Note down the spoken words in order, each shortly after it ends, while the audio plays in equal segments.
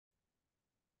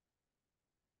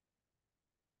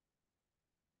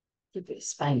Keep your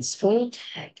spine straight.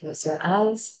 Close your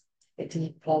eyes. Take a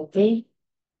deep breath in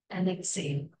and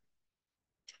exhale.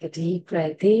 Take a deep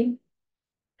breath in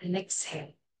and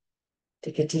exhale.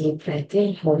 Take a deep breath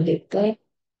in. Hold it there.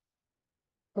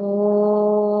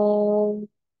 Om.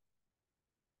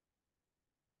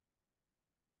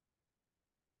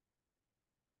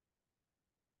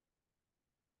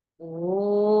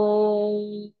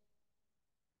 Om.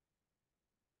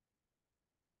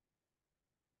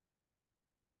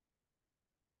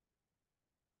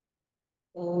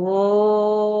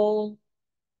 Om.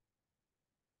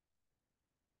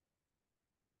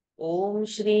 Om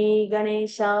Shri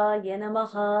Ganeshaya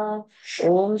Namaha.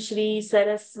 Om Shri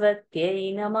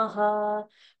Saraswatyai Namaha.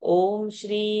 Om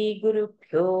Shri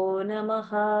Gurubhyo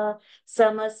Namaha.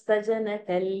 Samasta Jana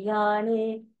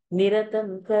Kalyane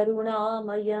Niratam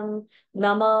Karunamayam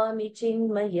Namami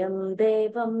Chinmayam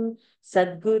Devam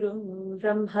Sadgurum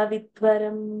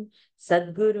Brahmavitvaram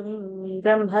Sadgurum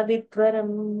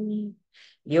Brahmavitvaram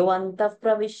Yovantah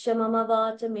Pravishya Mama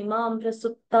Vachamimam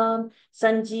Prasuptam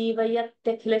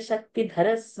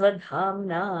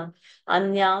सञ्जीवयत्यखिलशक्तिधरस्वधाम्ना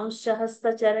अन्यांश्च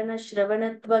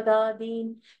हस्तचरणश्रवणत्वगादीन्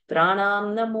प्राणां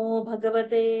नमो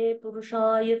भगवते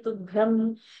पुरुषाय तुभ्यं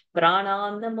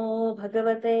प्राणां नमो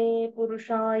भगवते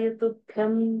पुरुषाय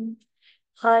तुभ्यं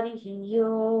हरिः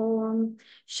ओम्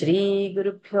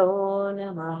श्रीगुरुभ्यो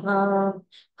नमः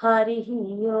हरिः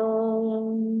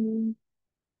ओम्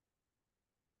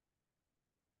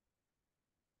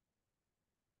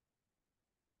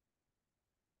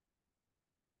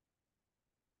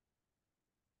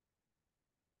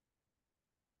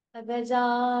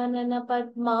गजानन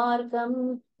पद्मार्कं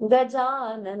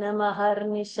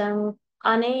गजाननमहर्निशम्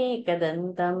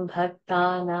अनेकदन्तं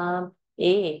भक्तानाम्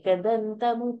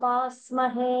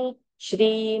एकदन्तमुपास्महे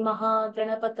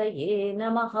श्रीमहागणपतये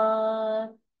नमः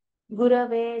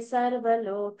गुरवे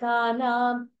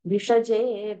सर्वलोकानां विषजे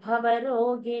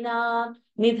भवरोगिणां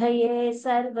निधये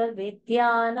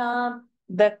सर्वविद्यानां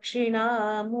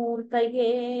दक्षिणामूर्तये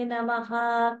नमः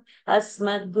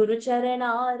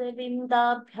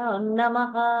अस्मद्गुरुचरणारविन्दाभ्यां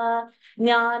नमः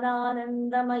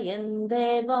ज्ञानानन्दमयं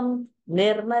देवं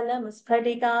निर्मलं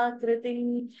स्फटिकाकृतिम्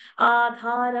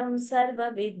आधारं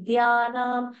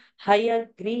सर्वविद्यानां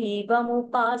हयग्रीवमुपास्महे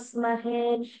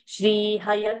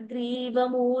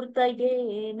श्रीहयग्रीवमूर्तये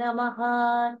नमः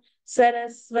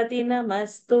सरस्वती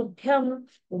नमस्तुभ्यं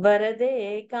वरदे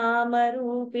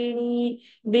कामरूपिणी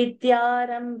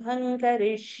विद्यारम्भं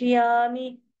करिष्यामि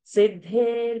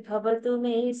सिद्धेर्भवतु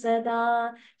मे सदा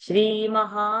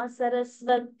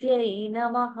श्रीमहासरस्वत्यै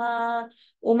नमः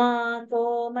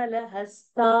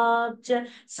उमाकोमलहस्ताब्ज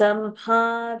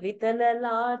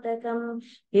सम्भावितललाटकं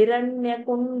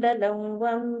हिरण्यकुण्डलं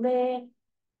वन्दे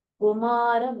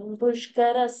कुमारं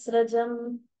पुष्करस्रजं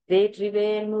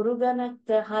वेट्रिवेल्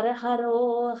मुरुगनक्क हर हरो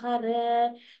हर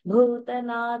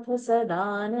भूतनाथ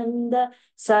सदानन्द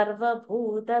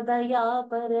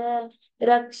सर्वभूतदयापर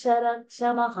रक्ष रक्ष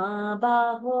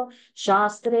महाबाहो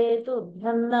शास्त्रे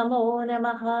तुभ्यं नमो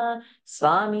नमः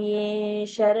स्वामिये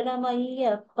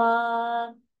शरणमय्यप्पा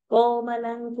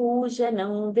कोमलं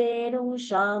कूशनं वेणुं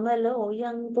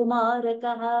श्यामलोऽयं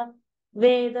कुमारकः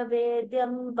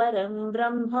वेदवेद्यं परं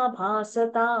ब्रह्म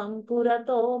भासतां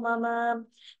पुरतो मम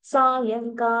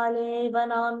सायंकाले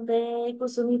वनान्ते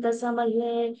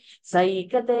कुसुमितसमये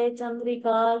सैकते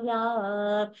चन्द्रिकाया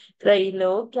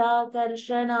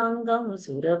त्रैलोक्याकर्षणाङ्गं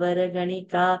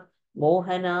सुरवरगणिका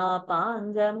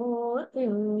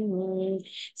मोहनापाङ्गमूर्तिम्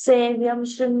सेव्यं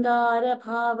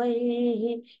शृङ्गारभावैः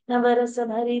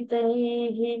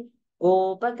नवरसभरितैः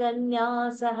गोपकन्या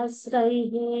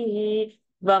सहस्रैः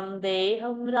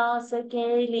वन्देऽहं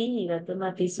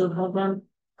रासकेलीरतमतिसुभगं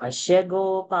पश्य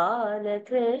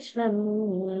गोपालकृष्णम्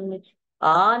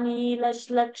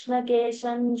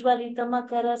आनीलश्लक्ष्णकेशं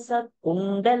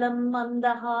ज्वलितमकरसत्कुण्डलं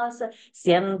मन्दहास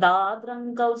स्यन्दाद्रं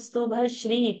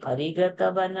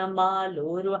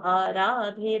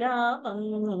कौस्तुभश्रीपरिगतवनमालोरुहाराभिरामम्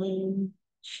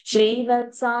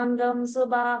श्रीवत्साङ्गं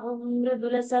सुबाहुं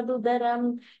मृदुलसदुदरं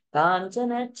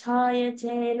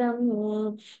काञ्चनच्छायचेलं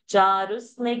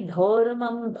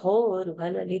चारुस्निग्धोर्मं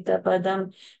भोर्बललितपदं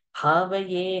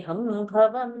भावयेऽहं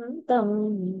भवन्तम्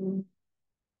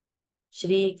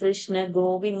श्रीकृष्ण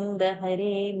गोविन्द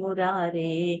हरे मुरारे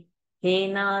हे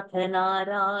नाथ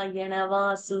नारायण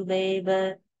वासुदेव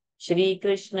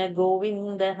श्रीकृष्ण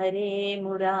गोविन्द हरे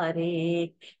मुरारे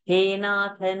हे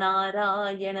नाथ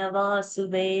नारायण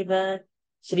वासुदेव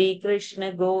श्रीकृष्ण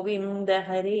गोविन्द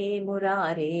हरे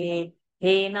मुरारे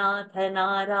हे नाथ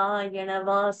नारायण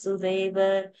वासुदेव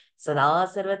सदा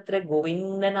सर्वत्र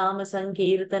गोविन्द नाम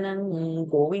संकीर्तनं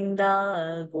गोविन्द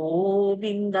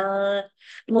गोविन्द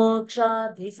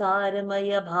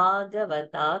मोक्षाधिसारमय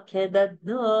भागवताख्य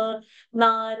दद्मो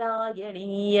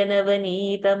नारायणीय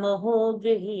नवनीतमहो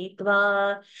गृहीत्वा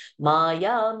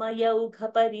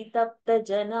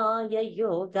मायामयौघपरितप्तजनाय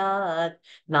योगात्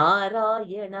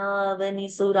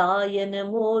नारायणावनिसुराय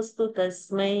नमोऽस्तु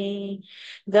तस्मै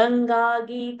गंगा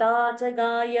गीता च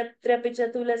गायत्र्यपि च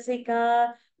तुलसिका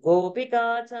गोपिका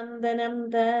चन्दनं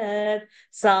तत्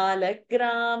सालग्रामाभिपूजा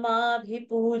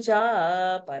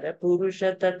परपुरुष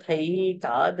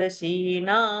तथैकादशी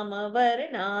नाम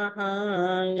वर्णाः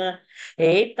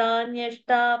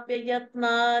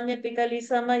एतान्यष्टाप्ययत्नान्यपि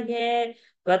कलिसमये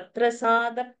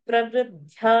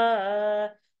त्वत्प्रसादप्रवृद्ध्या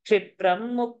क्षिप्रं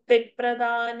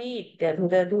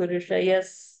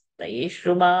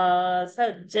मुक्तिप्रदानीत्यन्धदुर्षयस्तैषुमा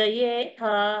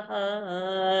सज्जयेथाः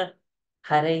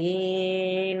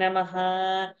हरये नमः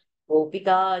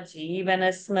गोपिका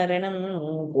जीवनस्मरणं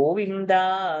गोविन्द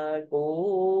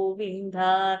गोविन्द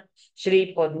श्री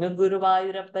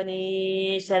पोन्नुगुरुवायूरप्पने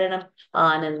शरणम्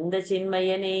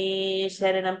आनन्दचिन्मयने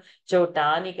शरणं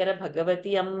चोटानिकर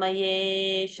भगवती अम्मये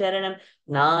शरणं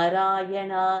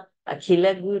नारायण अखिल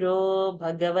गुरो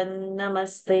भगवन्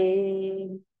नमस्ते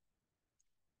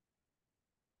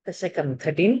दशकं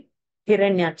 13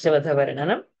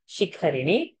 हिरण्याक्षवधवर्णनं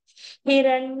शिखरिणी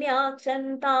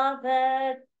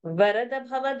हिरण्याक्षन्तावत् वरद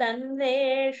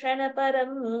भवदन्वेषण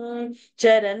परं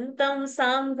चरन्तं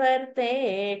सांवर्ते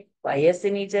वयसि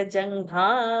निज जङ्घा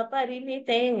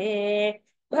परिमिते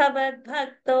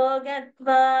भवद्भक्तो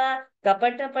गत्वा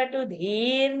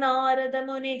कपटपटुधीर्नारद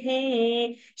मुनिः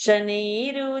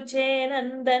शनैरुचे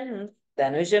नन्दन्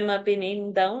तनुजमपि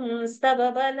निन्दं स्तव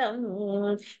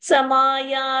बलम्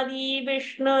समायादी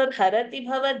विष्णुर्हरति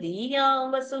भवदीयां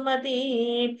वसुमती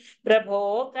प्रभो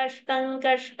कष्टं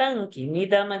कष्टं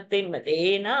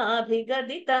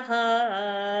किमिदमतिमतेनाभिगदितः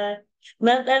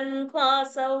मदन्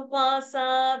क्वासौ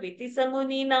क्वासाविति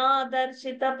समुनिना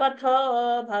दर्शितपथो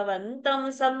भवन्तं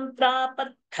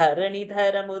सम्प्रापत्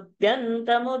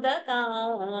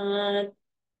धरणिधरमुद्यन्तमुदकात्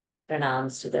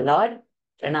Pranams to the Lord.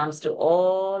 Pranams to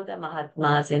all the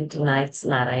Mahatmas in tonight's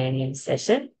Narayaneeyam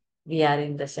session. We are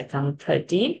in the Dasakam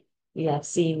 13. We have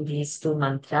seen these two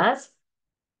mantras.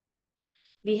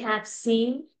 We have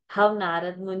seen how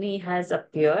Narad Muni has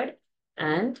appeared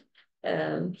and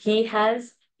he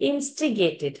has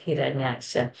instigated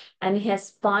Hiranyaksha and he has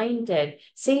pointed,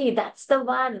 see, that's the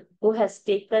one who has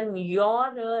taken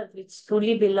your earth, which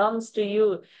truly belongs to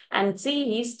you. And see,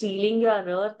 he's stealing your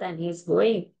earth and he's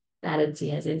going. Naradji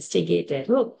has instigated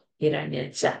who?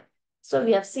 Hiranyaksha. So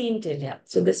we have seen till here.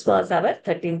 So this was our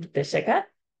 13th Dashaka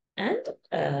and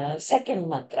second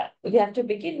mantra. We have to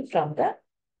begin from the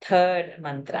third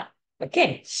mantra.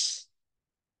 Okay.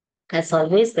 As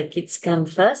always, the kids come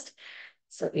first.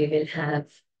 So we will have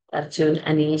Arjun,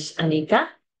 Anish, Anika.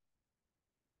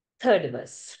 Third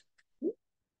verse.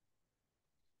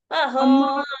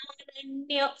 Aho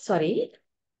Aranya. Sorry.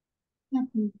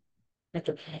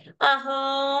 Okay. Aho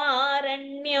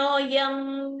Aranyoyam.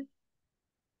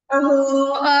 अहो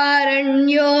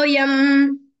आरण्योऽयम्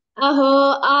अहो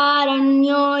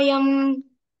आरण्योऽयम्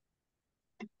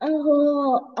अहो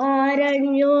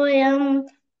आरण्योऽयम्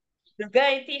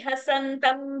Dugaiti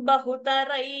hasantam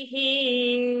bahutaraih.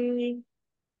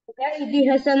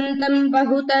 इतिहसन्तम्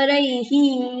बहुतरैः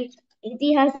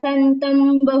इतिहसन्तम्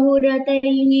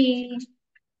बहुरतैः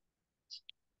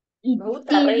Bahutaraih.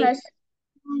 इतिहस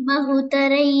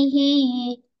बहुतरैः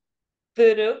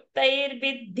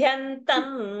Duruktairvidyantam.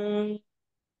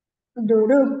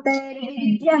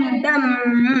 दुरुक्तैर्विध्यन्तम्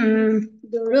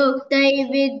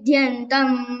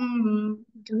दुरुक्तैर्विध्यन्तम्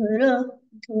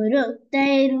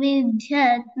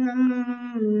धुरुक्तैर्विध्यन्तम्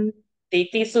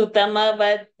Titi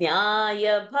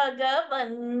sutamavadnyaya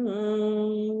bhagavan.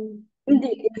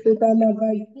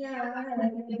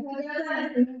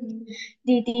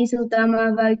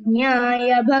 दितिसुतमवज्ञाय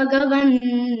भगवन्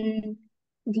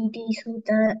दितिसुत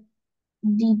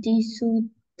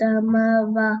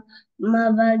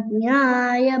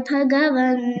दितिसुतमवज्ञाय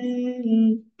भगवन्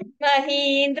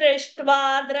Mahim dृष्ट्वा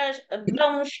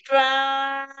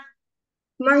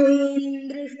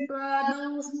महीन्द्रष्ट्वा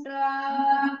दंष्ट्रा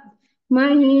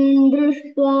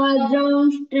महीन्द्रष्ट्वा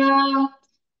दंष्ट्रा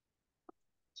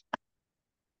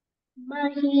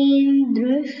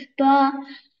महीन्द्रष्ट्वा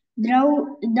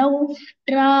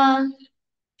दंष्ट्रा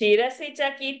शिरसि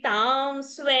चकितां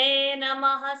स्वेन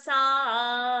महसा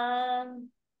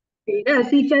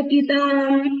शिरसि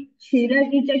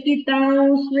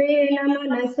चकितां स्वेन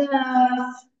मनसा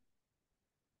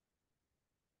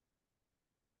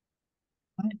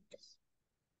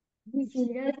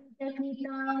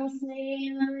शिरश्चकितां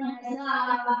स्वेन मनसा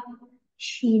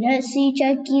शिरसि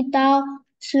चकिता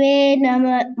स्वेन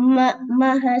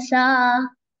महसा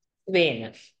स्वेन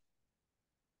स्वे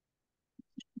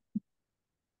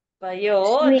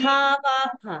पयोधावा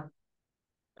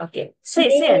okay say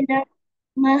स्वेन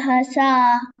महसा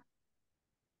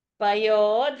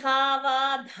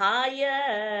पयोधावाधाय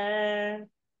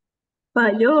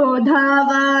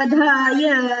पयोधावाधाय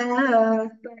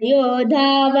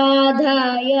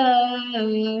पयोधावाधाय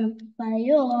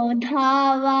पयोधावाधाय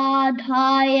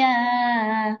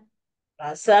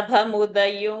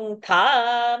प्रसभमुदयुङ्क्था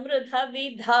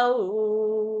मृधविधौ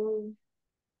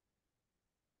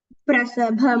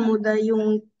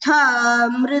प्रसभमुदयुङ्क्था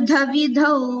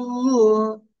मृधविधौ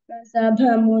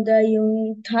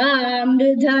प्रसभमुदयुङ्क्था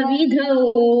मृधविधौ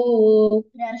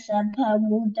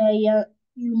प्रसभमुदयुङ्क्था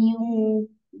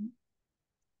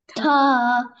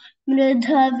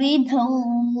मृधविधौ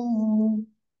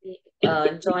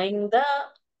join the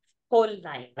whole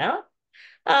line now.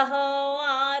 अहो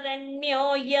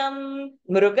आरण्योऽयं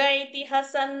मृग इति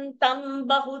हसन्तं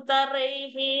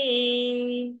बहुतरैः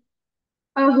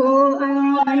अहो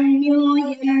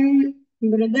आरण्योऽयं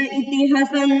मृग इति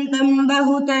हसन्तं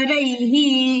बहुतरैः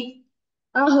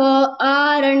अहो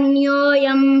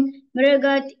आरण्योऽयं मृग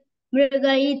मृग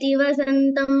इति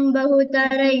वसन्तं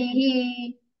बहुतरैः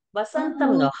वसन्तं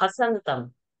अहो न हसन्तं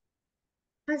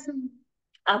okay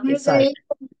मृग sorry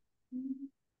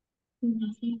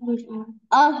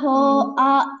अहो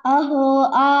अहो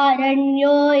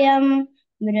आरण्योऽयं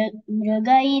मृग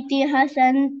इति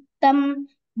हसन्तं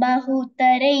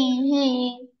बहुतरैः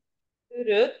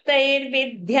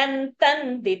ऋक्तैर्विध्यन्तं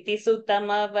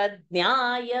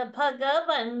दितिसुतमवज्ञाय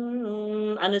भगवन्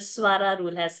Anuswara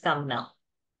rule has come now.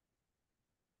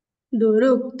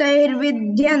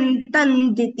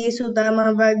 दुरुक्तैर्विध्यन्तन्दिति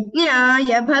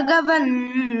सुतमवज्ञाय भगवन्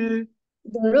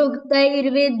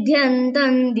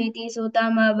दुरुक्तैर्विध्यन्तन्दिति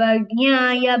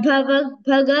सुतमवज्ञाय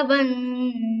भगवन्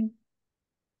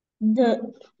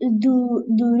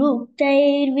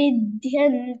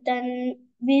दुरुक्तैर्विध्यन्तन्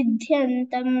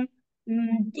विध्यन्तं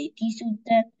दिति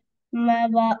सुतमवज्ञाय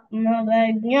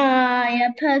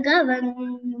भगवन्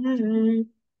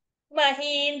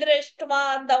महीन् दृष्ट्वा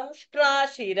दंष्ट्रा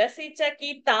शिरसि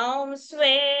चकितां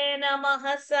स्वेन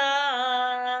महसा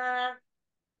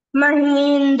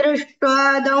महीन् दृष्ट्वा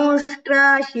दंष्ट्रा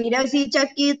शिरसि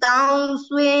चकितां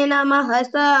स्वेन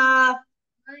महसा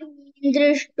महीन्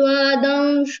दृष्ट्वा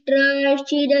दंष्ट्रा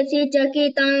शिरसि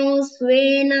चकितां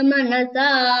स्वेन मनसा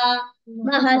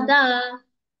महसा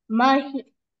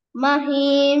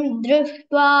महीन्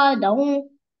दृष्ट्वा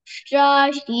दंष्ट्रा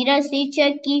शिरसि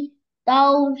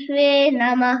चकितां स्वेन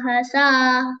महसा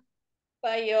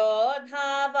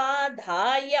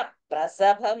पयोधावाधाय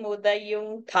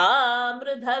प्रसभमुदयुङ्क्था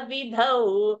मृधविधौ.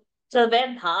 So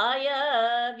when dhaya,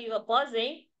 we were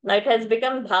pausing. Now it has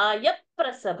become dhaya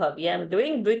prasabha. We are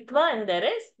doing dvitva and there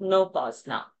is no pause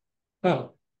now.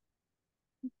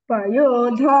 पयोधावाधाय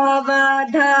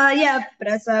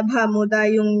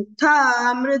प्रसभमुदयुङ्क्था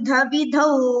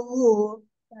मृधविधौ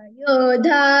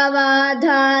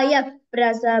पयोधावाधाय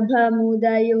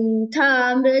प्रसभमुदयुङ्क्था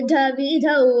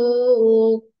मृधविधौ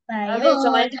Okay,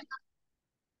 join.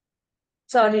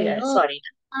 Sorry, sorry.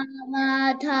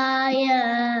 पयोधावाधाय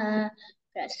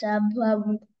प्रसभम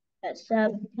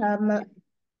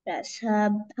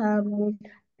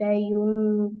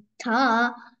प्रसभमुदयुङ्क्था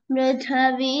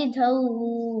मृधविधौ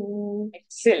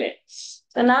Excellent.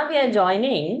 So now we are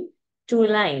joining two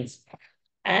lines.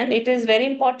 And it is very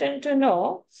important to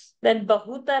know that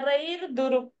bahutarair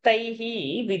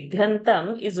duruktaihi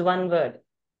vidyantam is one word.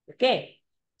 Okay.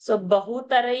 So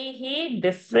bahutaraihi,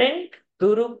 different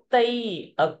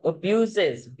duruktai,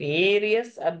 abuses,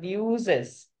 various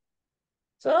abuses.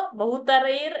 So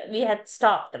bahutarair, we had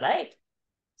stopped, right?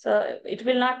 So it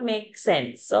will not make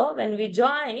sense. So when we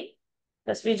join,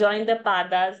 first we join the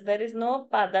padas. There is no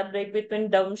pada break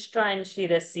between Damshtra and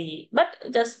Shirasi. But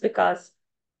just because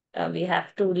we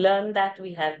have to learn that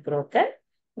we have broken.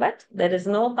 But there is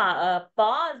no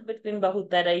pause between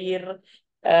Bahutarair,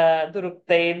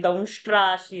 Duruktair,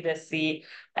 Damshtra, Shirasi.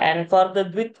 And for the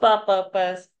Dvitva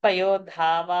purpose,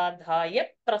 Payodhava, Dhaya,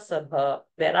 Prasabha,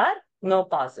 there are no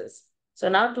pauses. So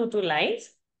now two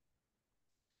lines.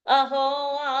 अहो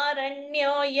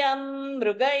आरण्योऽयं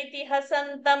मृग इति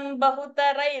हसन्तं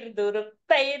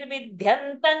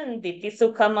बहुतरैर्दुरुक्तैर्विध्यन्तन्दिति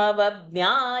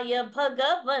सुखमवज्ञाय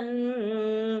भगवन्.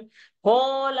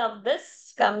 Whole of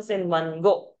this comes in one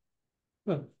go.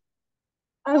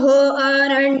 अहो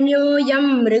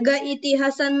आरण्योऽयं मृग इति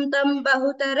हसन्तं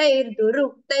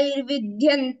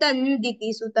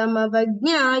बहुतरैर्दुरुक्तैर्विध्यन्तन्दिति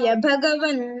सुतमवज्ञाय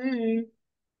भगवन्.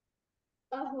 अहो आरण्योऽयं मृग इति हसन्तं बहुतरैर्दुरुक्तैर्विध्यन्तन्दिति सुतमवज्ञाय भगवन्. अहो आरण्योऽयं मृग इति हसन्तं बहुतरैर्दुरुक्तैर्विध्यन्तन्दिति सुतमवज्ञाय भगवन्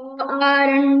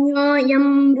आरण्योऽयं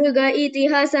मृग इति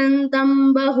हसन्तं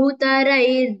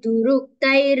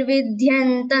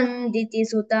बहुतरैर्दुरुक्तैर्विध्यन्तं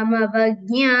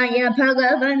दितिसुतमवज्ञाय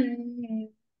भगवन्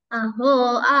अहो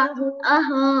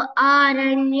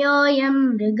आरण्योऽयं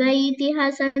मृग इति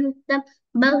हसन्तं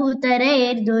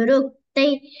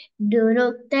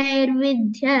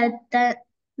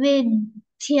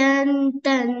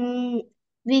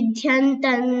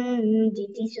विध्यन्तं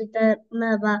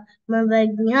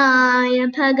दितिसुतमवज्ञाय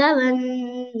भगवन्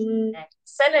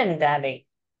Excellent, darling.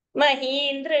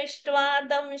 Maheen drishtva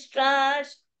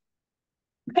damshtrash.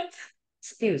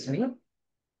 Excuse me.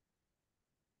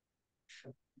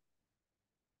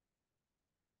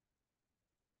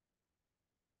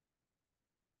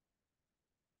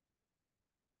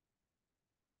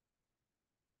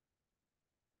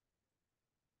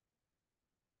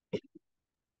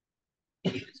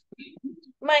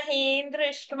 Maheen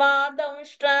drishtva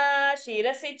damshtra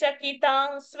shirasi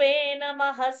chakitam svena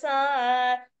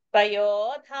mahasa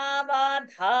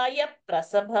payodhavadhaya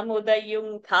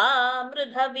prasabhamudayung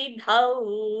thamrudha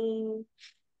vidhau.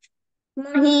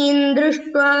 महीन्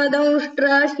दृष्ट्वा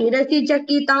दंष्ट्रा शिरसि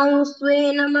चकितां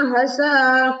स्वेन महसा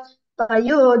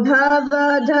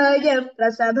पयोधावधाय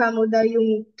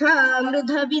प्रसभमुदयुक्ता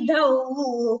मृधविधौ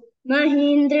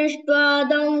महीन् दृष्ट्वा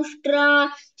दंष्ट्रा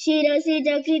शिरसि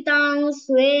चकितां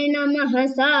स्वेन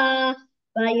महसा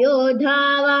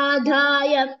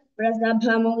पयोधावाधाय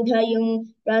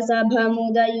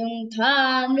प्रसभमुदयुक्ता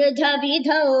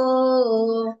मृधविधौ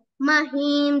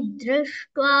महीं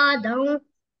दृष्ट्वा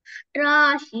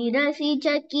शिरसि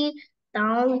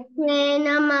चकितां स्वेन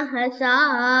महसा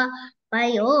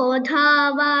पयोधावाधाय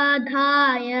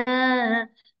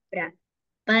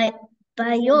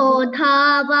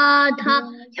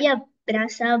पयोधावाधाय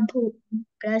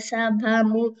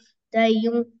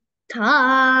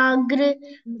प्रसभमुदयुक्ताग्र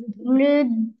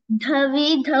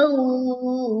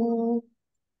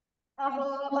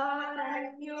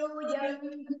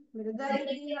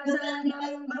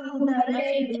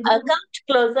Come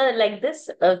closer like this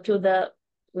to the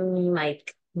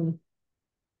mic.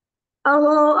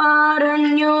 अहो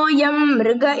आरण्योऽयं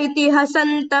मृग इति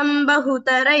हसन्तं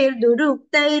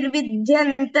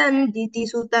बहुतरैर्दुरुक्तैर्विध्यन्तं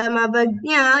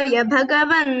दितिसुतमवज्ञाय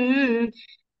भगवन्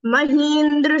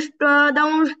महीन् दृष्ट्वा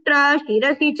दंष्ट्रा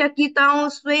शिरसि चकितां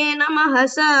स्वेन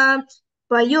महसा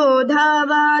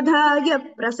पयोधावाधाय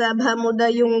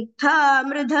प्रसभमुदयुक्ता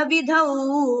मृधविधौ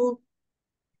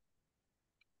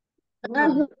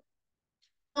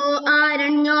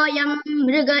आरण्योऽयं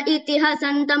मृग इति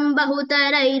हसन्तं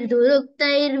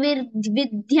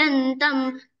बहुतरैर्दुरुक्तैर्विध्यन्तं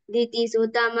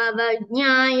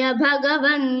दितिसुतमवज्ञाय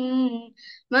भगवन्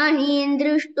महीन्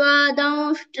दृष्ट्वा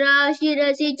दंष्ट्रा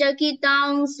शिरसि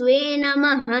चकितां स्वेन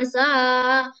महसा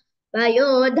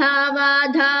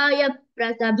पयोधावाधाय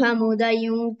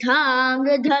प्रसभमुदयुक्ता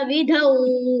मृधविधौ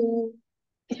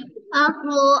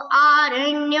अहो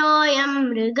आरण्योऽयं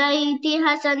मृग इति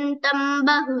हसन्तं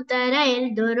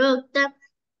बहुतरैर्दुरुक्तं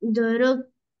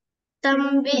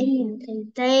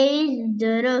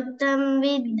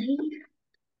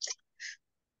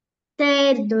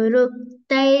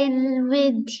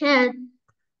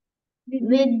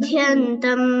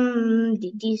विध्यन्तं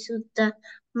दितिसुतमवज्ञाय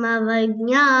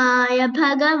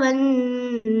भगवन्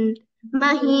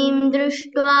महीं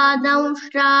दृष्ट्वा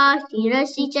दंष्ट्रा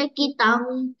शिरसि चकितां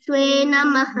स्वेन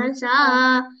महसा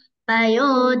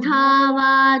पयोधावाधाय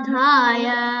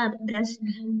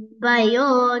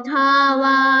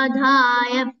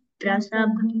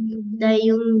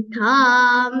प्रसभमुदयुक्ता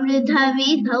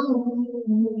मृधविधौ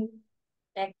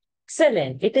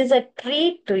Excellent. It is a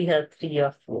treat to hear three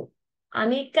of you.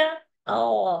 Anika,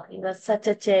 oh, you are such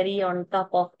a cherry on top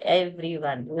of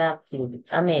everyone. Lovely.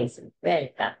 Amazing. Well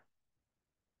done.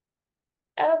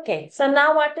 Okay, so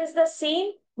now what is the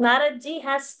scene? Naradji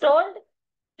has told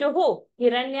to who?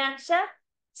 Hiranyaksha?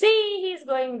 See, he's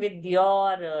going with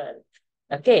your earth.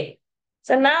 Okay,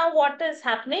 so now what is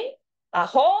happening?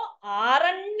 Aho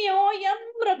aranyoyam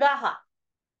mrugaha.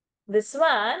 This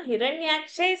one,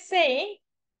 Hiranyaksha is saying,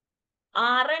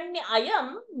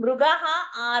 ayam mrugaha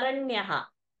aranyaha.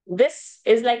 This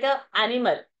is like a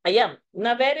animal. Ayam.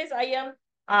 Now where is ayam?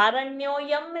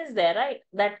 Aranyoyam is there, right?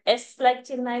 That S like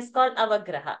chinna is called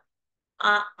avagraha.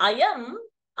 Ayam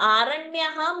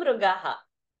aranyaha mrugaha.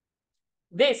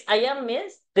 This ayam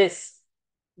is this.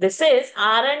 This is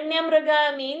aranya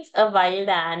mruga means a wild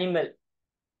animal.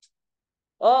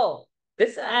 Oh,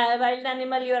 this wild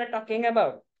animal you are talking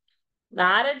about.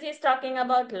 Narad is talking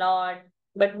about Lord,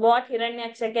 but what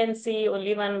Hiranyaksha can see,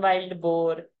 only one wild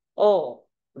boar. Oh,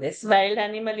 this wild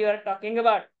animal you are talking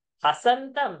about,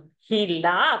 Hasantam, he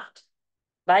laughed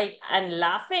and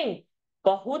laughing,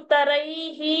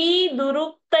 Bahutaraihi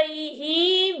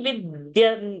duruptaihi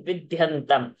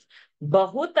vidyantam.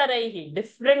 Bahutaraihi,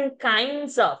 different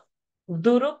kinds of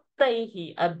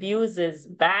duruptaihi, abuses,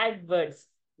 bad words,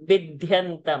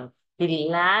 vidyantam. He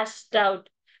lashed out,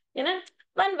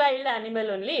 one wild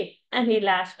animal only, and he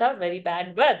lashed out very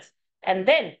bad words. And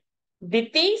then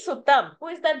Diti Sutam. Who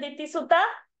is that Diti Sutta?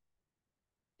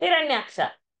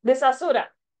 Hiranyaksha, this Asura.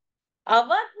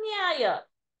 Avadnyaya.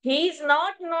 He is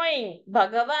not knowing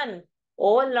Bhagavan.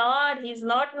 Oh Lord, he is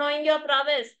not knowing your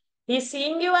prowess. He's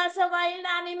seeing you as a wild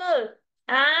animal.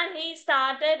 And he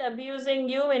started abusing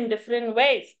you in different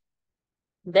ways.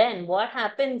 Then what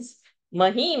happens?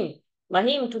 Mahim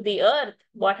to the earth.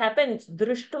 What happens?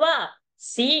 Drushtva,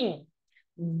 seeing.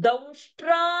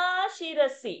 Daunshtra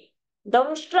Shirasi.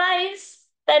 Daunshtra is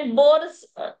that boar's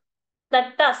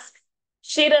that tusk.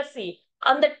 Shirasi.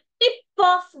 On the tip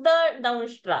of the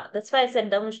Daunshtra. That's why I said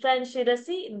Daunshtra and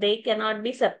Shirasi, they cannot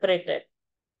be separated.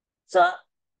 So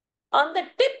on the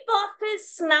tip of his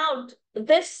snout,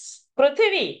 this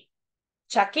Prithvi,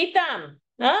 Chakitam,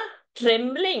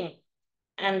 trembling.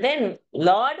 And then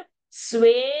Lord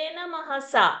Swena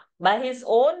Mahasa, by his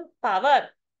own power,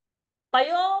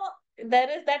 Payo, there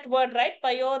is that word, right?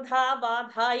 Payodha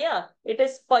Vadhaya. It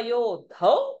is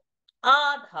Payodhau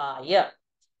Adhaya.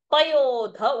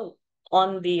 Payodhau,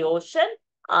 on the ocean,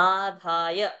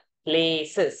 Adhaya,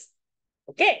 places.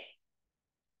 Okay.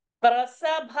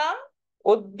 Prasabham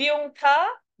Udyuntha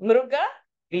Mruga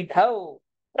Vidhau.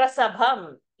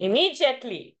 Prasabham,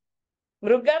 immediately.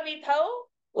 Mruga Vidhau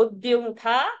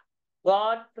Udyuntha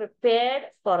got prepared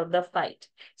for the fight.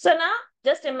 So now,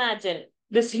 just imagine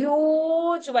this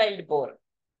huge wild boar,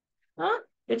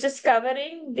 which is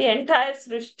covering the entire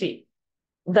Srishti.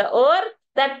 The earth,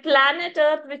 that planet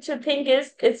Earth, which you think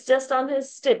it's just on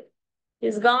his tip.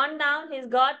 He's gone down, he's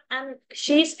got, and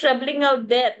she's troubling out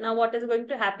there. Now, what is going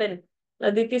to happen?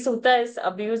 Aditi Sutta is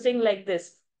abusing like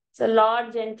this. So,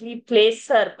 Lord gently placed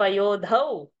her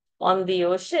Payodhau on the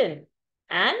ocean,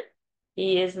 and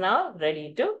he is now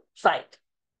ready to fight.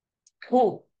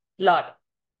 Who? Lord.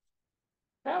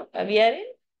 Now, we are in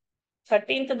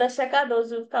 13th Dashaka.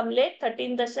 Those who've come late,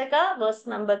 13th Dashaka, verse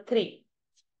number 3.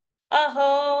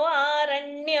 अहो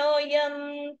आरण्योऽयं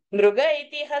मृग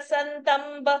इति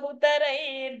हसन्तं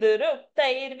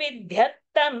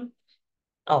बहुतरैर्दुरुक्तैर्विध्यत्तम्.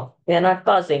 Oh, we are not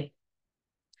pausing.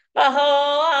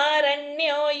 अहो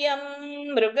आरण्योऽयं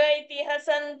मृग इति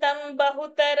हसन्तं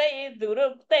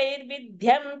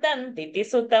बहुतरैर्दुरुक्तैर्विध्यं तिति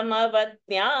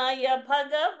सुतमवज्ञाय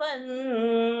भगवन्.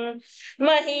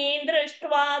 महीं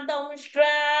दृष्ट्वा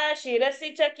दंष्ट्रा शिरसि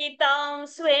चकितां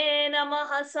स्वेन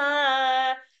महसा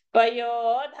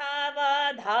पयोधावाधाय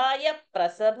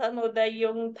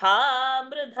प्रसभमुदयुङ्था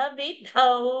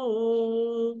मृधविधौ.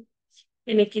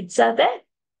 Any kids are there?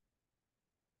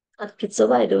 Or kids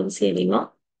over? I don't see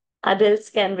anymore. Adults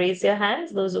can raise your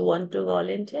hands, those who want to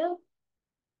volunteer.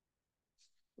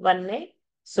 One name,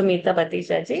 Sumita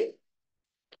Batishaji.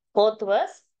 Fourth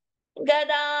verse.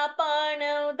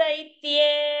 Gadapanau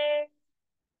daitye.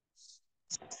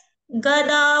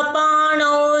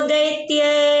 गदापाणौ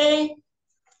दैत्ये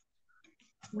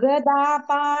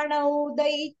गदापाणौ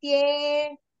दैत्ये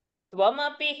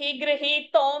Tvamapi hi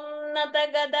grihitonnata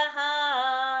gadaha.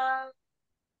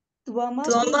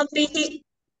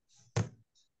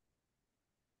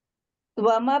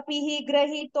 त्वमपि हि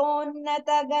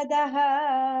ग्रहीतोन्नतगदः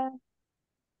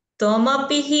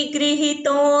त्वमपि हि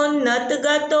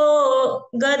गृहीतोन्नतगतो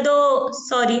गदो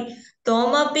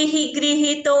त्वमपि हि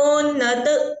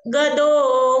गृहीतोन्नतगदो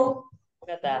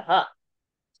Gadaha.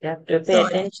 You have to pay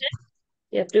attention.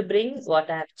 You have to bring what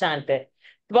I have chanted.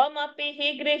 Tvamapi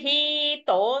hi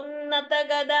grihitonnata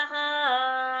gadaha.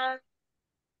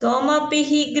 त्वमपि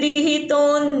हि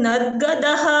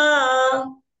गृहीतोन्नतगदः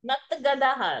Nat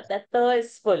gadaha. That the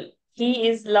is full. He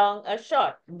is long or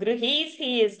short. Grihis,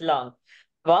 he is long.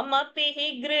 Tvamapi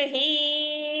hi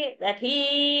grihi. That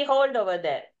he hold over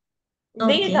there.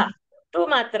 Okay. Digha. Two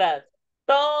matras.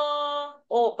 To.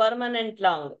 Oh, permanent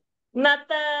long.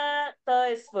 Nata. Ta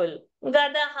is full.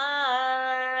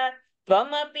 Gadaha.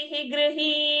 Tvamapi hi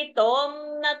grihi.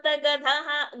 Tom nata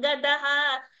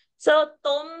gadaha. So,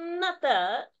 tom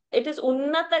nata. It is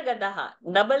unnata gadaha.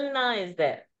 Double na is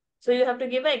there. So, you have to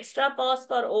give an extra pause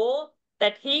for O.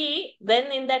 That he.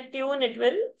 Then in that tune it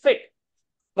will fit.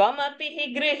 Tvamapi hi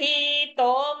grihi.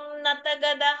 Tom nata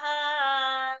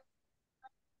gadaha.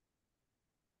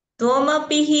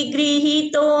 त्वमपि हि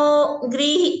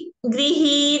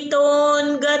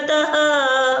गृहीतोन्गतः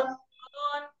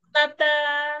Nata.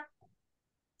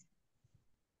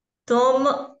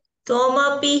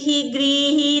 त्वमपि हि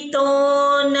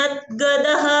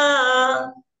गृहीतोन्नतगदः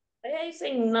Why are you saying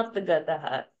saying nat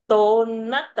gadaha.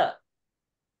 Tonat.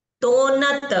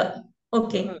 तोनत.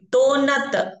 Okay,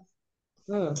 तोनत.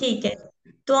 ठीक है.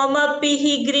 त्वमपि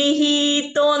हि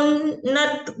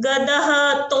गृहीतोन्नत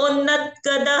गदः तोन्नत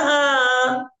गदः.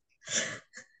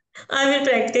 I will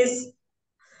practice.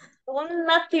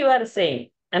 Tonat you are saying.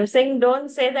 I'm saying don't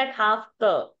say that half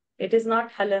the. It is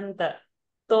not halanta.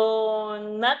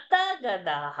 Tonata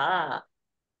gadaha.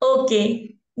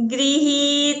 Okay.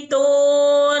 गृहीतो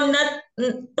नत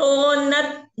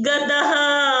तोन्नत गदः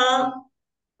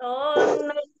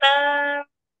Tonata.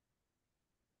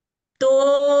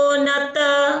 तोनत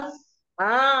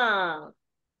Ah.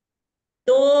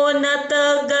 तोनत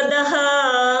गदः.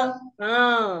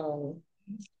 Ah.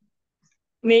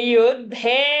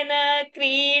 नियुद्धेन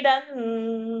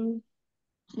क्रीडन्.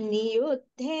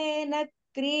 नियुद्धेन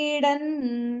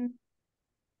क्रीडन्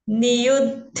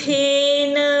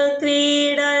नियुद्धेन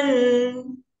क्रीडन्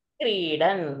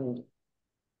क्रीडन्.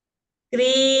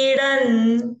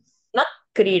 क्रीडन् Not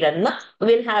क्रीडन्.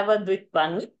 We'll have a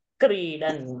dvitvan.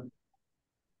 क्रीडन्.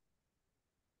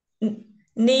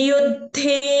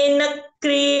 नियुद्धेन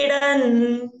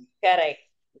क्रीडन्. Correct.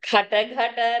 घट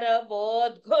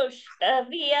घटरवोद्घुष्ट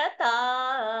वियता.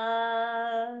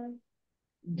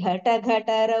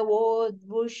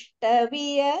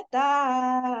 घटघटरवोद्भुष्टवियता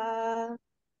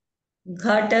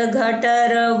घट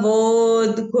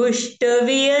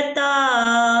घटरवोद्घुष्टवियता.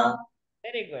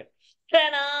 Very good.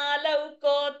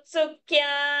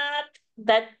 Pranalaukotsukyaat.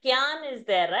 That kyan is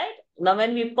there, right? Now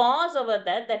when we pause over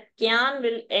that kyan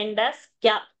will end as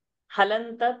kya.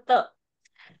 Halanta ta.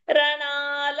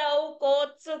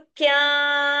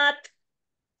 Pranalaukotsukyaat.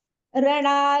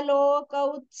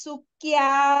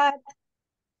 रणालोकौत्सुक्यात्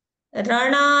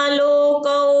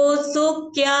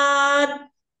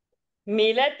रणालोकौत्सुक्यात्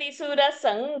मिलति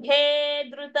सुरसङ्घे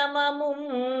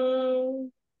द्रुतममुम्.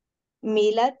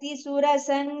 मिलति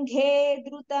सुरसङ्घे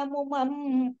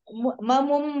द्रुतमुमम्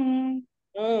ममुम्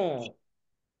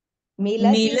मिलति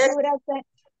मिलति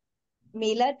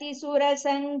मिलति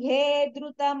सुरसङ्घे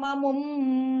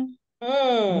द्रुतममुम्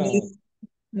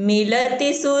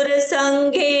मिलति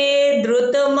सुरसङ्घे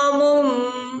द्रुतममुम्.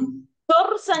 Sur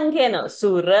sanghe no.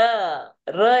 Sura.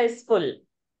 Ra is full.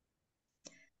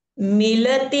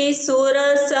 मिलति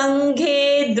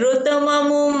सुरसङ्घे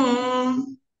द्रुतममुम्.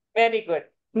 Very good.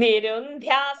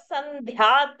 निरुन्ध्या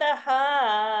सन्ध्यातः.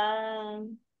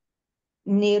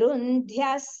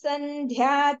 निरुन्ध्याः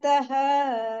सन्ध्यातः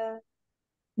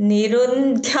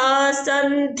निरुन्ध्या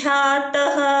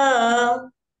सन्ध्यातः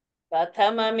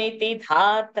प्रथममिति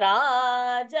धात्रा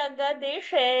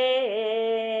जगदिषे.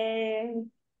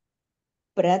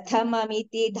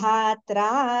 प्रथममिति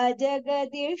धात्रा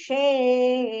जगदिषे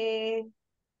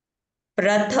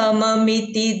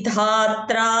प्रथममिति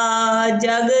धात्रा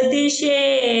जगदिषे.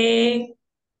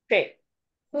 Okay.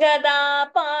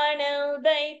 गदापाणौ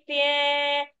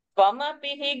दैत्ये त्वमपि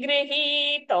हि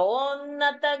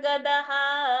गृहीतोन्नतगदः.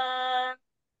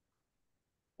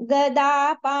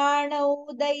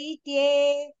 गदापाणौ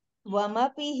दैत्ये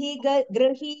त्वमपि हि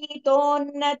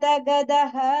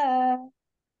गृहीतोन्नतगदः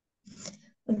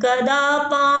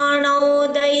गदापाणौ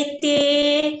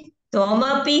दैत्ये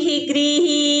त्वमपि हि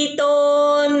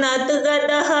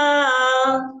गृहीतोन्नतगदः.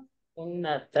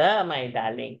 उन्नत my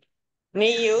darling.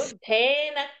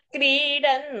 नियुद्धेन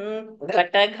क्रीडन्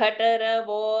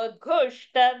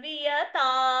घटघटरवोद्घुष्टवियता.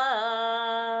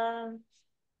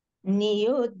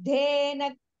 नियुद्धेन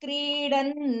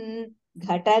क्रीडन्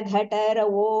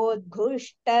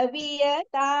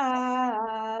घटघटरवोद्घुष्टवियता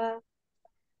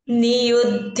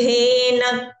नियुद्धेन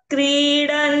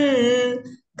क्रीडन्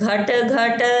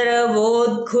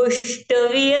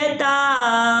घटघटरवोद्घुष्टवियता.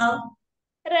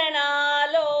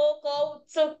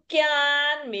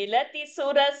 రణాలోకౌత్సుక్యాన్ మిలతి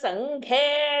సురసంఘే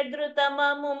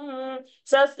ధృతమముం.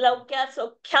 So Slaukya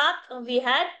Sukhyat, we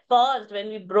had paused when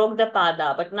we broke the pada,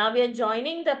 but now we are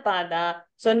joining the pada.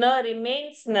 So na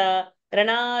remains na.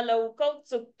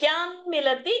 రణాలోకౌత్సుక్యాన్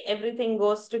milati, everything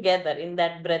goes together in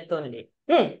that breath only.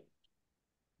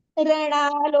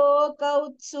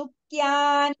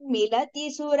 रणालोकौत्सुक्यान् मिलति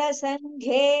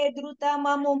सुरसङ्घे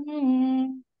द्रुतममुम्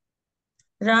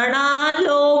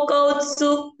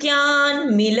ರಣಾಲೋಕೌತ್ಸುಕ್ಯಾನ್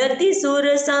मिलति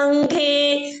सुरसङ्घे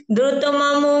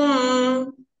द्रुतममुम्.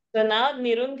 So now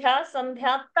Nirundhya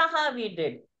Sandhyataha we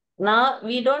did. Now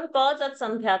we don't pause at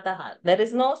Sandhyataha. There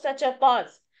is no such a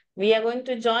pause. We are going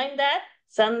to join that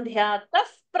Sandhyatah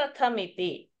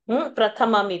Prathamiti.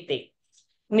 Prathamamiti.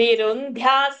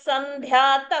 Nirundhya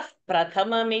Sandhyatah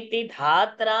Prathamamiti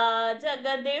Dhatra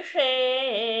Jagadishe.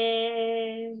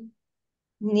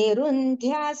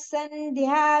 निरुन्ध्या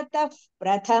सन्ध्यातः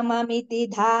प्रथममिति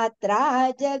धात्रा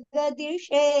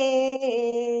जगदिषे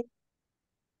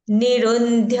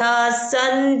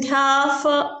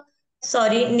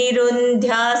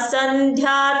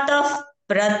निरुन्ध्यासन्ध्यातः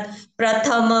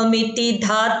प्रथममिति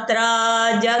धात्रा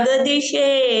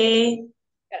जगदिशे.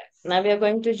 Correct. Now we are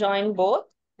going to join both.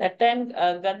 That time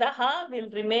Gadaha will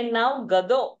remain now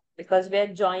Gado because we are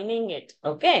joining it.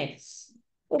 Okay.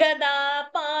 Gada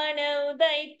Panau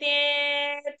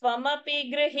Daitye Tvamapi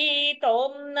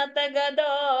Grihitom Natagado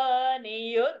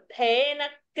Niyudhena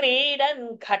Kridan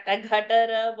Ghata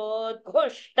Ghatarabod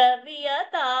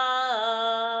Kushtariyata.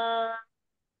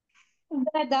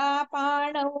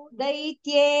 गदापाणौ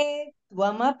दैत्ये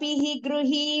त्वमपि हि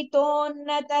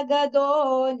गृहीतोन्नतगदो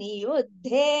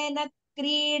नियुद्धेन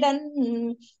क्रीडन्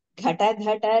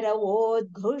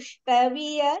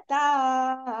घटघटरवोद्घुष्टवियता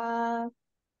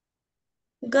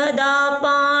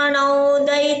गदापाणौ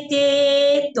दैत्ये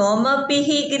त्वमपि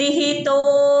हि गृहीतो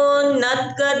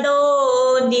नद्गदो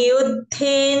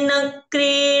नियुद्धेन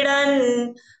क्रीडन्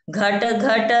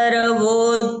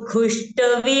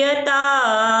घटघटरवोद्घुष्टवियता.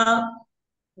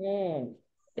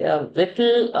 Yeah,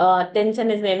 little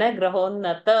tension is there, na?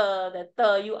 Grahonnata,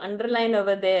 that you underline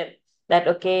over there. That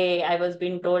okay, I was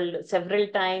being told several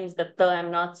times that I'm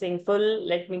not saying full.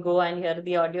 Let me go and hear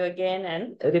the audio again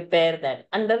and repair that.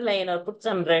 Underline or put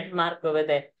some red mark over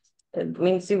there. It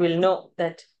means you will know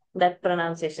that that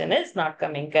pronunciation is not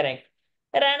coming correct.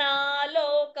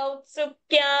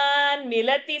 रणलोकौत्सुक्यान्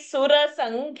मिलति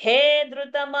सुरसङ्घे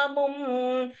धृतममुं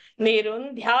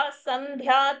निरुन्ध्या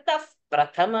सन्ध्यातः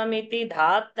प्रथममिति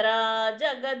धात्रा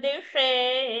जगदिषे.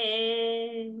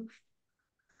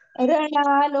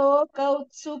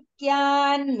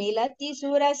 रणलोकौत्सुक्यान्मिलति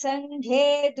सुरसङ्घे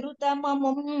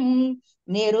द्रुतममुम्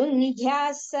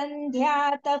निरुन्ध्याः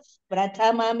सन्ध्यातः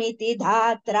प्रथममिति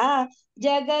धात्रा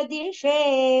जगदिषे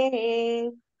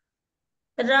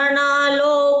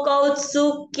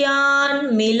रणलोकौत्सुक्यान्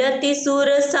मिलति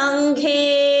सुरसङ्घे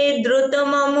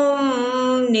द्रुतममुं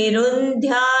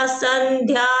निरुन्ध्या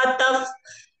सन्ध्यातः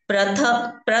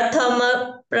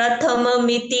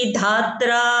प्रथममिति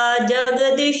धात्रा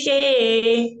जगदिशे.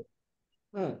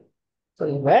 So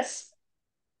yes.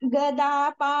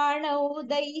 गदापाणौ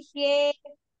दैह्ये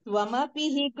त्वमपि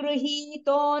हि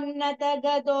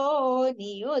गृहीतोन्नतगदो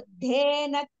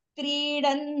नियुद्धेन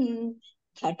क्रीडन्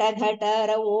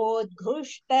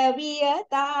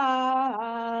घटघटरवोद्घुष्टवियता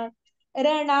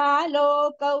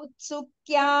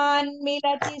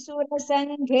रणलोकौत्सुक्यान्मिलति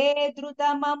सुरसङ्घे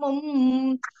द्रुतममुम्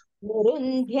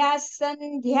निरुन्ध्याः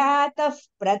सन्ध्यातः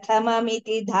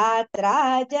प्रथममिति धात्रा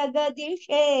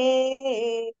जगदिषे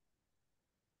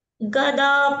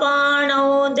गदापाणौ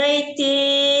दैत्ये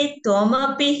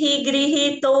त्वमपि हि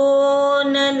गृहीतो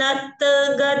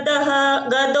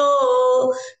गदो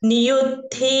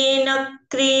नियुद्धेन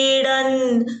क्रीडन्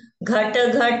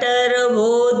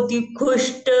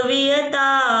घटघटरवोद्घुष्टवियता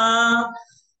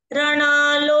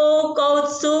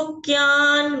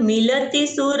रणलोकौत्सुक्यान् मिलति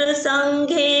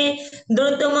सुरसङ्घे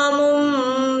द्रुतममुं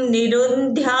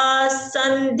निरुन्ध्या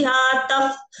सन्ध्यातः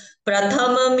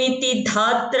प्रथममिति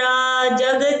धात्रा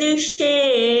जगदिशे.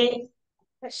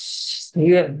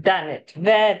 You have done it.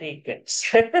 Very good.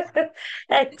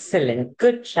 Excellent.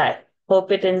 Good try.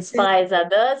 Hope it inspires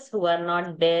others who are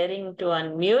not daring to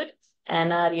unmute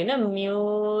and are,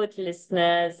 mute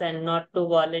listeners and not to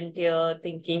volunteer,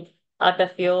 thinking out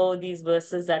of these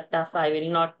verses are tough. I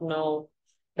will not know.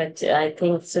 But I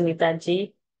think Sunita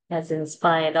ji has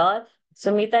inspired all.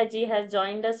 Sumita ji has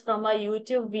joined us from our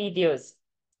YouTube videos.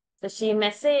 So she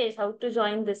messaged how to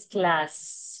join this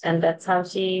class, and that's how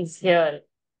she's here.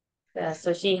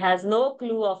 So she has no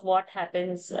clue of what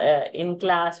happens in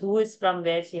class, who is from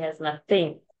where, she has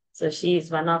nothing. So she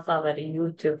is one of our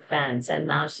YouTube fans, and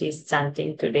now she's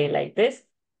chanting today like this.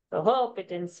 So hope it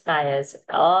inspires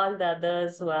all the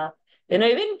others who are,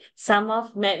 even some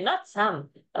of men, not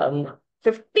some,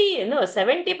 50,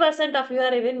 70% of you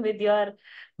are even with your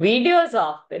videos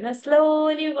off,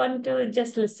 slowly want to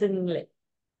just listen.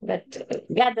 But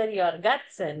gather your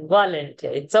guts and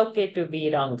volunteer. It's okay to be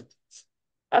wrong.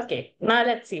 Okay, now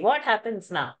let's see what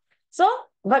happens now. So,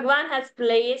 Bhagwan has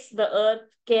placed the earth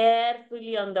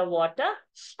carefully on the water.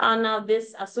 And now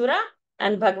this Asura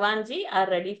and Bhagwanji are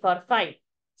ready for fight.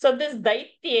 So, this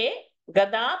Daitye,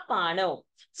 Gada Panav.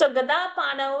 So, Gada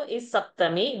Panav is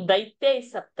Saptami, Daitya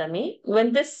is Saptami.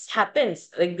 When this happens,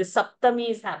 like the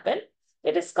Saptamis happen,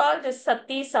 it is called the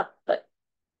Sati Saptami.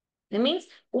 It means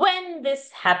when this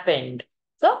happened.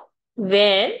 So,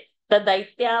 when the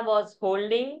Daitya was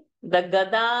holding the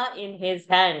Gada in his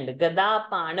hand, Gada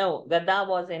Panav, Gada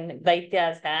was in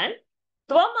Daitya's hand.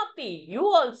 Tvamapi, you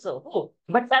also. Who?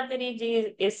 Bhattatari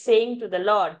ji is saying to the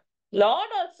Lord, Lord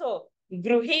also,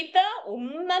 Gruhita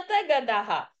Unnata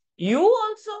Gadaha. You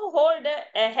also held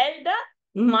a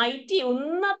mighty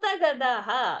Unnata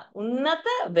Gadaha.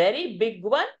 Unnata, very big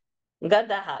one,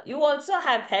 Gadaha. You also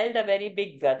have held a very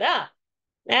big Gada.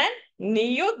 And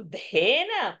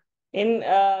Niyudhena in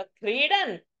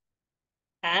Kridan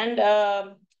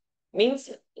and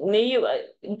means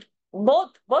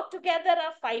both together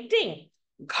are fighting.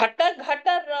 Ghata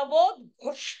Ghata Ravod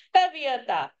Ghushta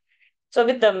Vyata. So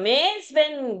with the mace,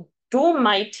 when two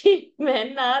mighty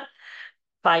men are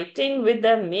fighting with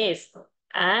the mace,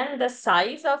 and the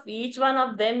size of each one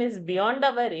of them is beyond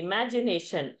our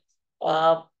imagination.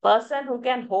 A person who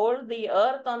can hold the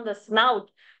earth on the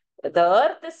snout, the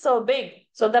earth is so big,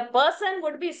 so the person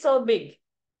would be so big.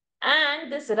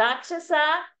 And this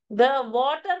Rakshasa, the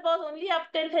water was only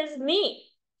up till his knee.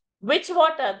 Which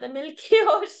water? The Milky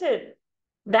Ocean.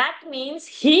 That means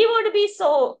he would be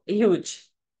so huge.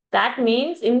 That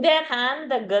means in their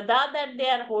hand, the gada that they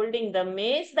are holding, the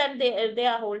mace that they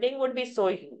are holding would be so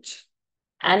huge.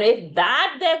 And if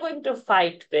that they're going to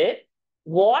fight with,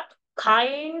 what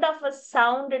kind of a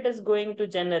sound it is going to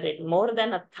generate? More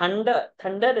than a thunder.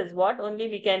 Thunder is what only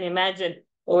we can imagine.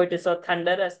 Oh, it is so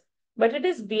thunderous. But it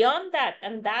is beyond that.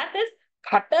 And that is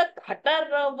khata khata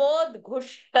ravod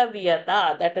ghushta.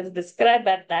 That is described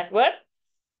as that word,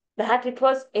 that it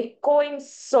was echoing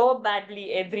so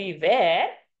badly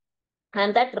everywhere.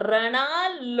 And that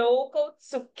Rana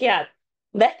Lokotsukyat,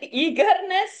 that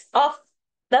eagerness of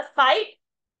the fight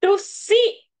to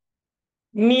see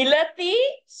Milati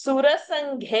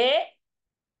Surasanghe,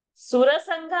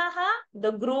 Surasangaha,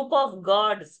 the group of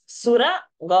gods, Sura,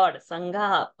 God,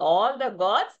 Sangha, all the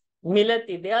gods,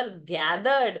 Milati, they are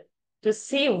gathered to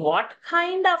see what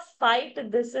kind of fight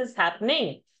this is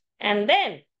happening. And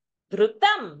then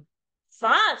Dhrutam,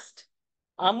 fast,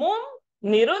 Amum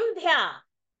Nirundhya.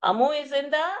 Amu is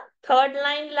in the third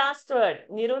line last word.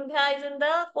 Nirundhya is in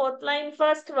the fourth line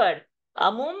first word.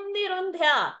 Amum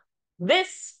Nirundhya.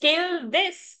 This, kill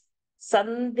this.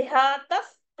 Sandhyatah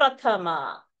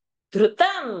Prathama.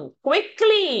 Dhrutam,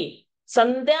 quickly.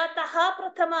 Sandhyataha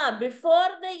Prathama,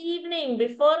 before the evening,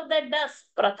 before the dusk.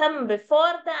 Pratham,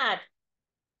 before that,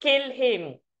 kill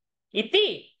him.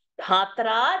 Iti,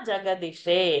 Dhatra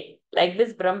Jagadishe. Like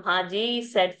this Brahmaji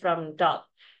said from top.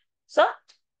 So,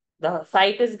 the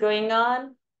fight is going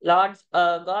on. Gods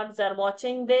are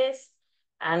watching this.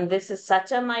 And this is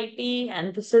such a mighty,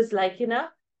 and this is like,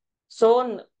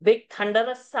 so big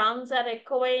thunderous sounds are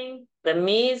echoing. The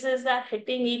mazes are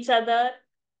hitting each other.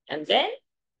 And then,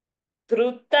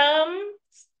 Dhrutam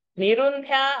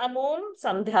Nirundhya Amum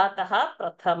Sandhyataha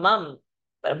Prathamam.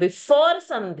 But before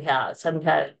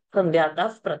Sandhyataha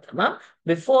Prathamam,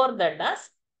 before the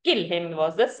dusk, kill him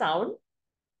was the sound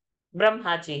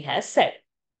Brahmaji has said.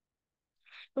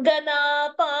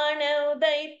 गदापाणौ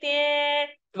दैत्ये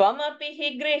त्वमपि हि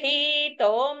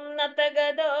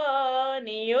गृहीतोऽम्नतगदो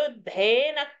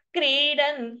नियुद्धेन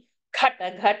क्रीडन्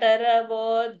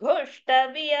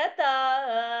घटघटरवोद्घुष्टवियता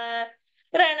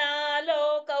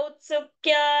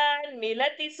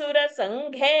रणालोकौत्सुक्यान्मिलति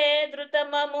सुरसङ्घे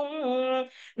द्रुतममुं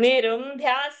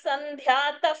निरुन्ध्याः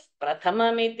सन्ध्यातः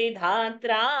प्रथममिति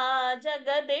धात्रा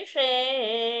जगदिशे.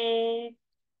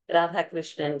 Radha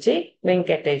Krishnan ji,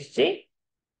 Venkatesh ji.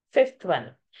 Fifth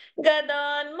one.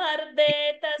 Gadonmarde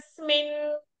tasmin.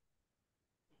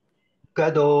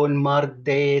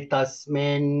 Gadonmarde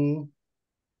tasmin.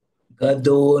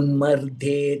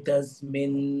 Gadonmarde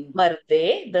tasmin.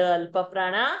 Marde, the alpa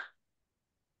prana.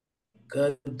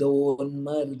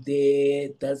 Gadonmarde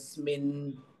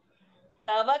tasmin.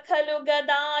 Tava khalu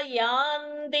gada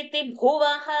yanditi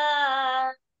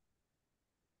bhuvaha.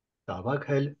 Tava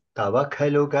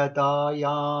khalu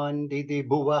gadayan didi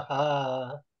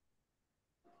bhuvaha.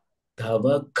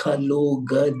 Tava khalu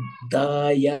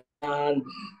gadayan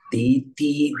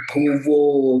diti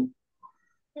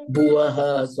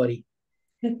bhuvaha. Sorry.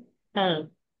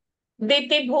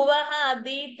 Diti bhuvaha,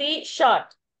 diti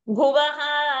short.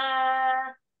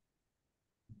 Bhuvaha.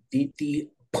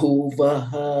 Diti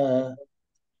bhuvaha.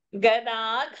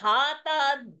 Gada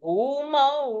ghata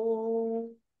bhumau.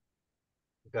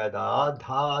 Gada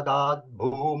dhadad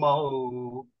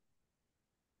bhumau.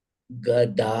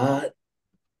 Gada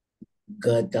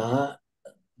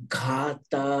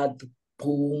ghatad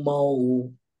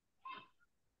bhumau.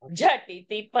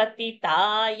 Jhatiti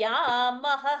patitaya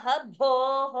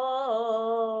mahabhoho.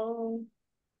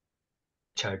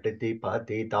 Chhatati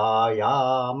patitaya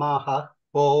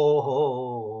mahapoho.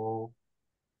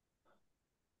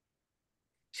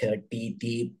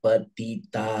 Chatiti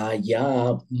patitaya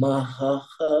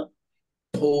mahapoho.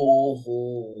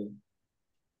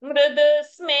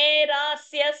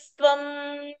 Mridusmerasyastvam.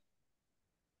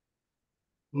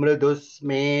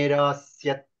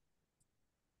 Mridusmerasya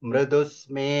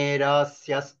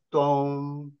मृदुस्मेरस्यस्त्वं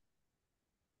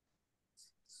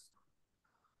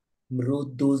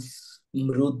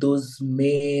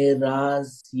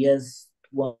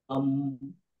मृदुस्मेरास्यस्त्वं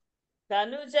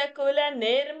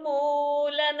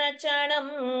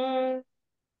तनुजकुलनिर्मूलनचणम्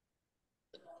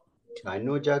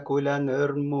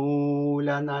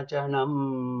अनुजकुलनिर्मूलनचणम्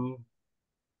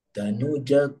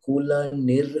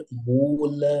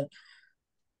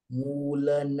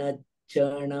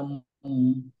तनुजकुलनिर्मूलनचणम्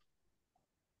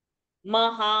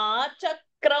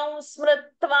महाचक्रं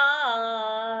स्मृत्वा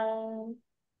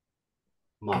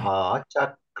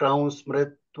महाचक्रं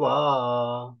स्मृत्वा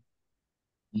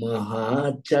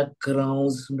महाचक्रं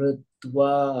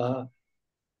स्मृत्वा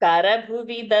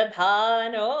करभुवि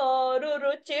दधानोरुरुचिषे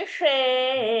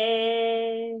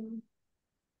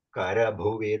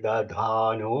करभुवि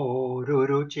दधानो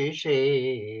रुरुचिषे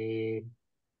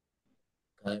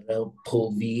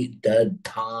करभुवि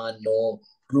दधानो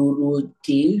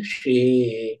रुरुचिषे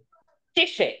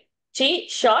चिषे ची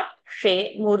short शे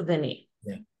मूर्धनि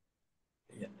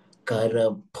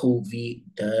करभुवि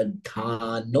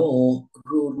दधानो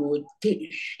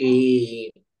रुरुचिषे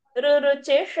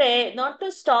rurucishe, not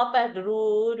to stop at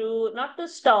ru, not to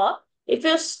stop. If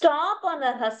you stop on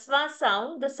a hasva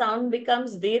sound, the sound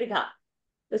becomes dirgha.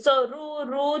 So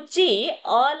ruchi,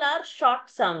 all are short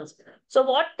sounds. So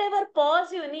whatever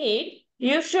pause you need,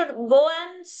 you should go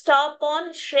and stop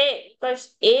on she,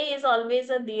 because a is always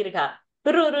a dirgha.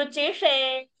 Ruchi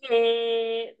she,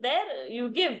 there you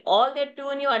give all the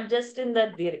tune, you adjust in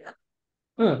the dirgha.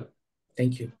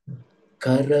 Thank you.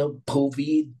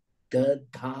 Karabhuvi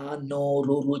dadhano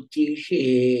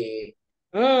ruruchishe.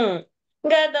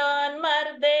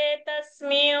 गदान्मर्दे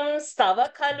तस्मिंस्तव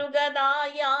खलु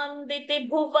गदायान्दिति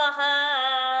भुवः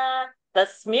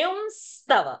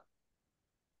तस्मिंस्तव.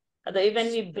 When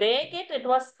we break it, it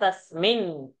was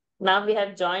tasmin. Now we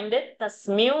have joined it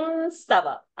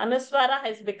tasmiunstava. Anuswara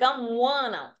has become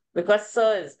one now because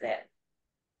so is there.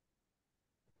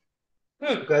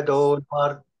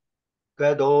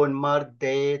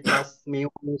 गदोन्मर्दे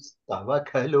तस्मिंस्तव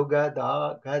खलु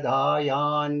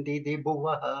गदायान्दिति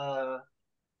भुवः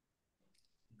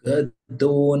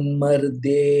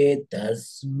गदोन्मर्दे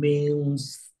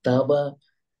तस्मिंस्तव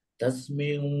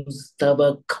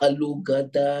खलु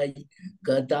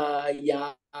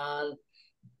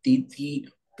गदायान्दिति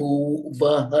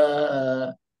भुवः.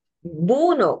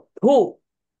 Bhuno, bhu.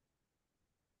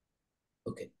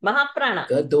 Okay. Mahaprana.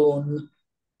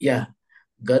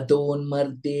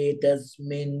 गदोन्मर्दे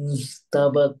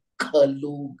तस्मिंस्तव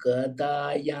खलु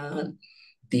गदायान्दिति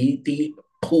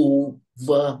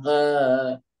भुवः.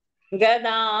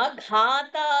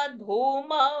 गदाघाताद्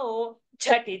भूमौ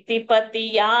झटिति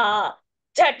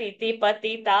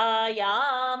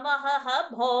पतितायामहः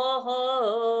भोः.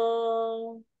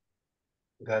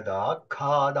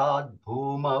 गदाघाताद्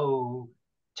भूमौ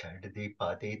झटिति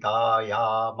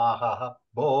पतितायामहः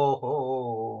भोः.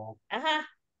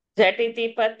 झटिति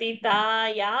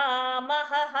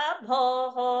पतितायामहः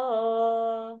भोः.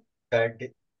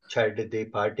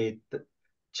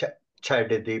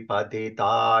 झटिति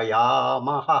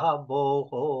पतितायामहः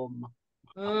भोः.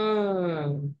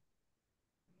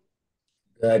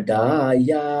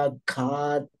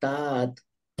 गदाघातात्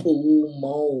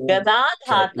भूमौ.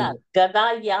 गदाघातात्.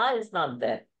 Gadaya is not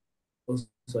there. Oh,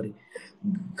 sorry.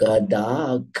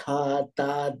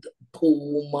 गदाघातात्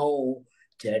भूमौ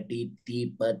झटिति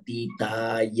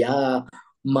पतितायामहः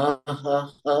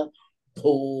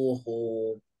भोः.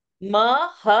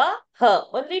 Maha,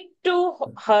 only two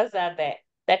h's are there.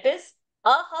 That is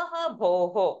ahaha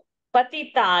bhoho.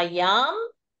 Patitayam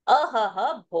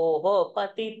ahaha bhoho.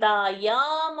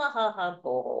 Patitayam ahaha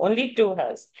bhoho. Only two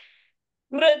h's.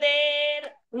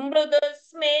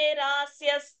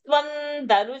 Mrudusmerasyastvam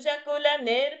darujakula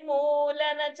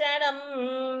nirmoolanachanam.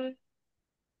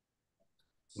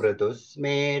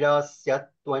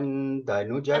 मृदुस्मेरस्यत्वं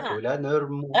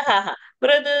धनुजकुलनिर्मूलनचणम्.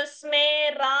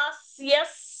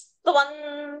 मृदुस्मेरास्यस्त्वं.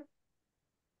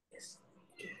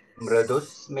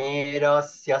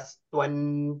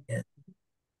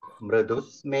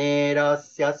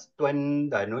 मृदुस्मेरस्यस्त्वं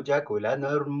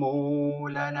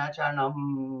धनुजकुलनिर्मूलनचणम्.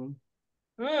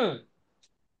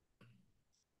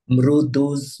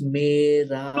 Mrudus,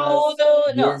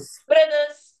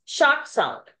 short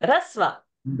sound. Rasva.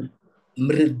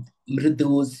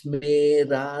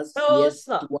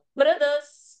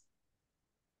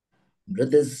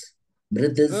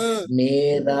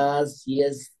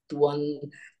 मृदुस्मेरास्यस्त्वं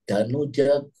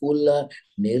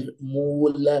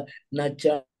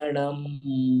धनुजकुलनिर्मूलनचणम्.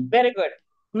 Very good.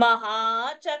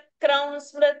 Mahachakram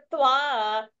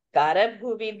smritva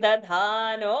करभुवि दधानोरुरुचिषे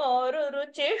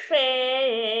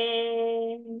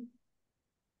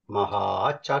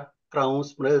महाचक्रं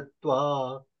स्मृत्वा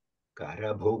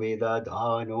करभुवि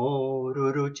दधानोरुरुचिषे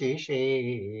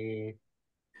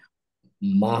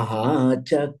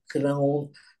महाचक्रं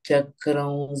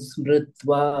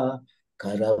स्मृत्वा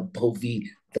करभुवि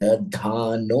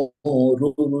दधानो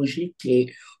रुरुचिषे.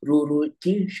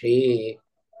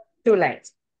 2 lines.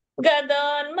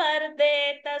 गदोन्मर्दे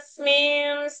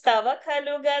तस्मिंस्तव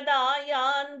खलु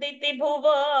गदायान्दिति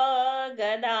भुवो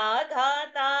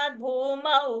गदाघातात्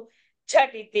भूमौ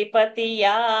झटिति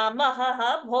पतियामहः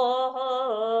भोः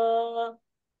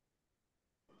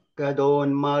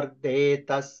गदोन्मर्दे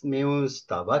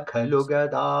तस्मिंस्तव खलु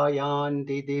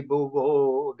गदायान्दिति भुवो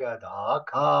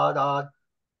गदाखादात्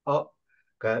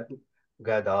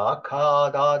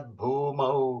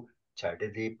भूमौ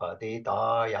झटिति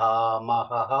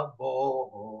पतितायामहः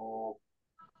भोः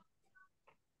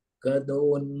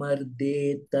गदोन्मर्दे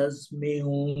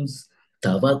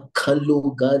तस्मिंस्तव खलु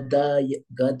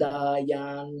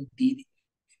गदायान्दिति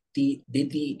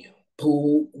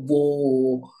भुवो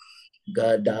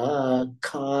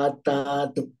गदाघातात्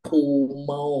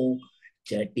भूमौ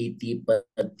झटिति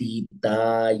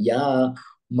पतिताया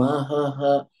महः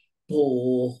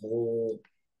भोः.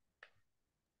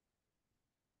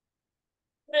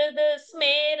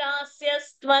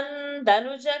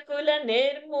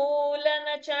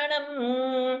 मृदुस्मेरास्यस्त्वन्दनुजकुलनिर्मूलनचणम्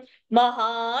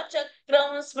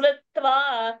महाचक्रं स्मृत्वा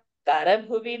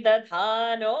करभुवि दधानोरुरुचिषे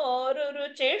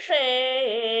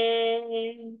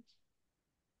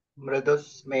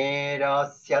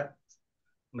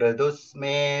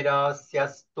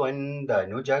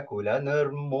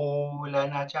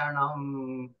मृदुस्मेरास्यस्त्वन्दनुजकुलनिर्मूलनचणम्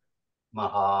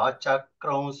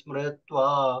महाचक्रं स्मृत्वा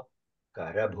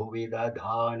करभुवि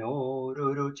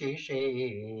दधानोरुरुचिषे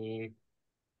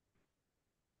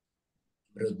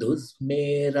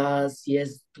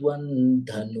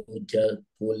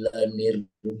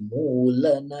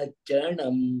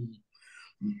मृदुस्मेरास्यस्त्वन्दनुजकुलनिर्मूलनचणम्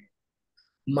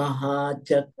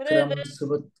महाचक्रं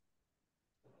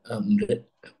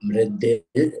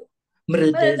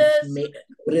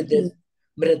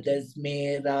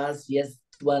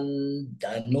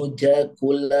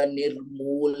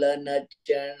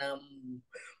मृदुस्मेरास्यस्त्वन्दनुजकुलनिर्मूलनचणम्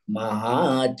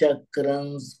महाचक्रं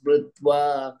स्मृत्वा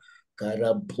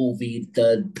करभुवि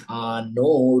दधानोरुरुचिषे.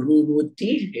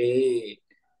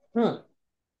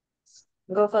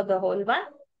 Go for the whole one.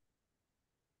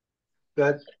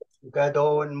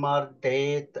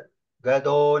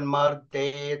 गदोन्मर्दे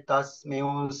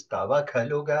तस्मिंस्तव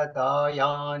खलु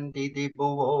गदायान्दिति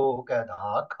भुवो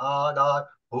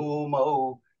गदाखादात् भूमौ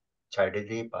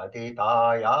झटिति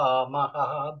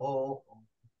पतितायामहः भोः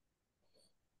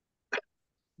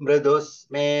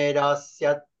मृदुस्मेरस्य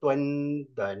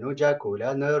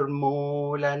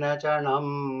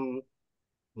त्वन्दनुजकुलनिर्मूलनचणम्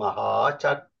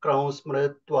महाचक्रं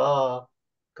स्मृत्वा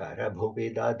करभुवि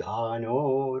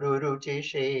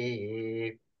दधानोरुरुचिषे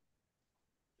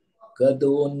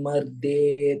गदोन्मर्दे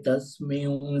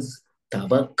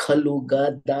तस्मिंस्तव खलु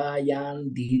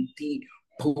गदायान्दिति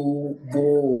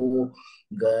भुवो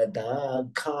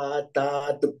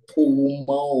गदाघातात्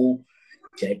भूमौ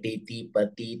झटिति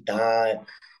पतिताय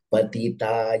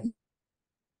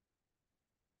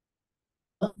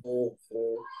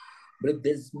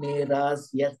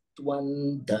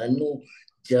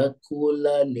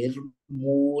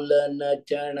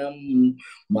मृदुस्मेरास्यस्त्वन्दनुजकुलनिर्मूलनचणम्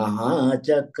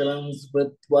महाचक्रं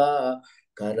स्मृत्वा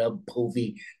करभुवि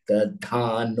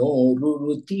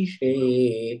दधानोरुरुचिषे.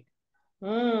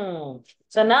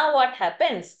 So now what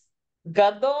happens?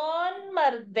 Gadon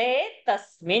marde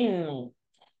tasmin.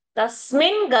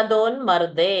 Tasmin gadon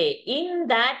marde. In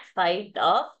that fight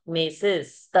of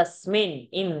maces. Tasmin.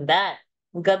 In that.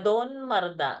 Gadon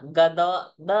marda.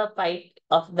 Gada. The fight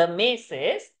of the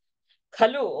maces.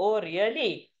 Khalu. Oh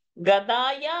really?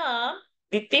 Gadaya.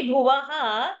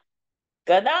 Ditibhuvaha.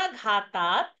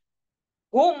 Gadaghatat.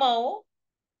 Bhumau.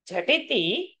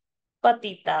 Jhatiti.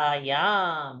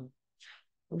 Patitayam.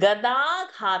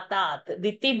 Gadaghatat.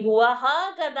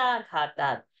 Ditibhuvaha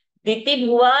gadaghatat.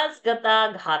 Ditibhuva's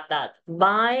gadaghatat.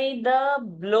 By the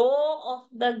blow of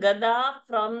the gada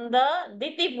from the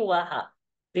Ditibhuvaha.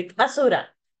 Asura.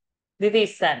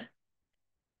 Diti's son.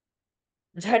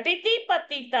 Jhatiti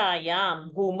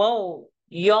patitayam bhumau.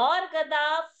 Your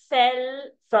gada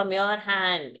fell from your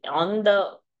hand. On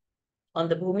the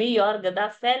bhumi, your gada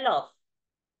fell off.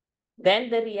 Then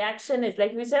the reaction is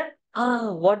like we said,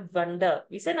 ah, what wonder.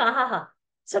 We said, ahaha,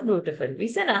 so beautiful. We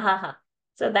said, ahaha.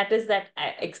 So that is that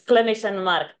exclamation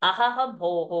mark. Ahaha,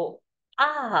 bhoho.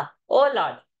 Ahaha, oh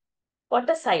Lord. What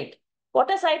a sight. What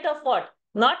a sight of what?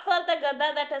 Not for the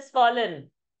gada that has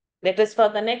fallen. That is for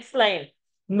the next line.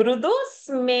 Mrudu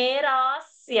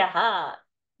smerasya.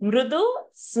 Mrudu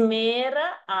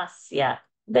smerasya.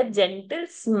 The gentle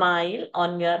smile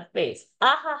on your face.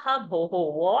 Ahaha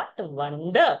boho, what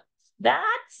wonder.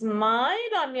 That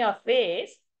smile on your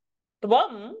face.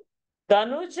 Tvam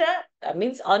Danuja,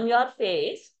 means on your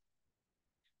face.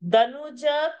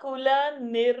 Danuja Kula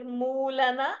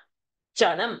Nirmulana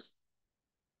Chanam.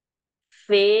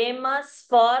 Famous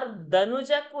for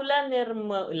Danuja Kula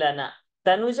Nirmulana.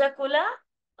 Danuja Kula,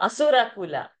 Asura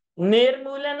Kula.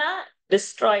 Nirmulana,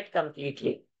 destroyed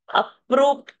completely.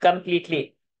 Approved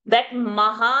completely. That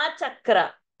Maha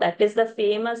Chakra, that is the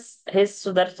famous, his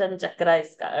Sudarshan Chakra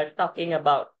is talking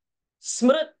about.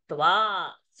 Smrutva.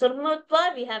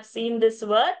 Smrutva, we have seen this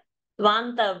word.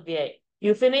 Tvantavya.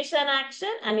 You finish an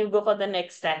action and you go for the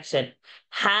next action.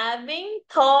 Having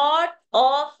thought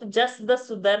of just the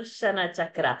Sudarshana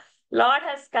Chakra, Lord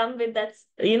has come with that,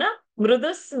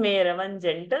 Mrudusmera, one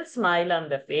gentle smile on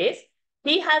the face.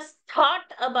 He has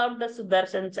thought about the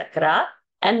Sudarshan Chakra,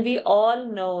 and we all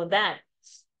know that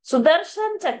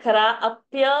Sudarshan Chakra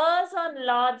appears on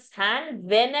Lord's hand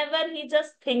whenever he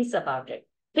just thinks about it.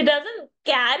 He doesn't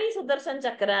carry Sudarshan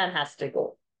Chakra and has to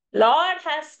go. Lord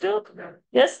has to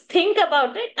just think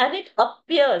about it and it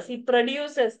appears. He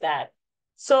produces that.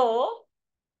 So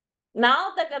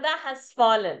now the Gada has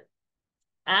fallen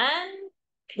and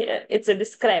here it's a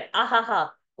describe.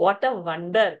 Ahaha, what a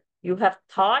wonder. You have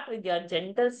thought with your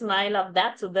gentle smile of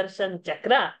that Sudarshan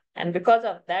Chakra, and because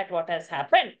of that, what has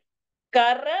happened?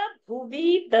 Kara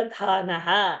bhuvi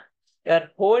dadhanaha.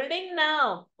 You're holding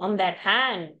now on that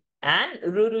hand and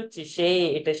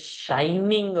ruruchishe, it is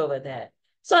shining over there.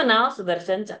 So now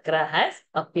Sudarshan Chakra has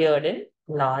appeared in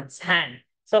Lord's hand.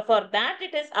 So for that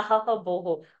it is ahaha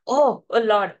boho. Oh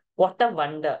Lord, what a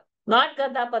wonder. Not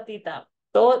Gada Patita.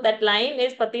 So that line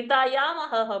is Patitayam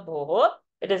ahaha boho.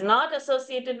 It is not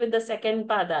associated with the second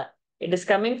pada. It is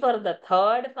coming for the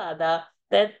third pada,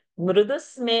 that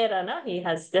Mrudusmerana, he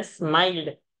has just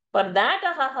smiled. For that,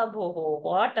 ahaha bhoho,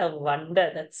 what a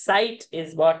wonder. That sight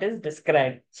is what is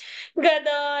described.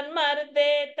 Gadan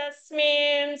marde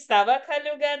tasmin stava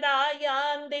khalu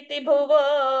gadayanditi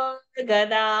bhuvo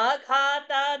gada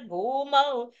ghatat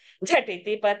bhumau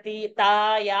jhatiti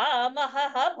patitaya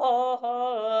mahaha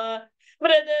bhoho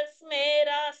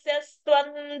Mridusmerasya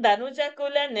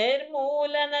danujakula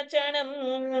nirmulana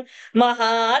chanam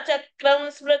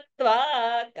Mahachakram smritva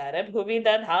karabhuvi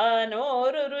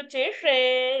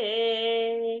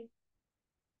dadhanoruruchishe.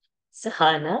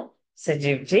 Sahana,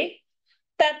 Sajivji.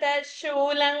 Tata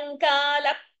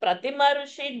shulankala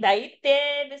pratimarushi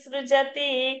daitye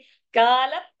visrujati.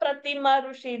 Kala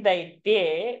pratimarushi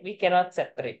daitye, we cannot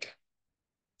separate.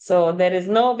 So there is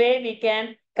no way we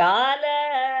can,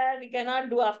 kala, we cannot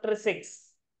do after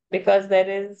 6 because there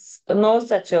is no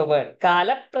such a word.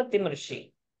 Kala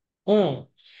pratimarushi.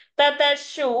 ततः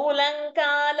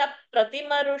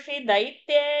शूलङ्कालप्रतिमऋषि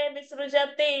दैत्ये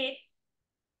विसृजति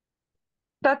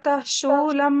ततः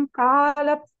शूलं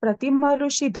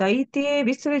कालप्रतिमऋषि दैत्ये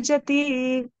विसृजति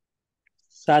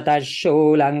ततः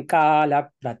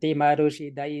शूलङ्कालप्रतिमऋषि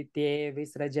दैत्ये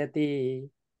विसृजति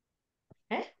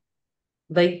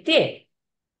दैत्ये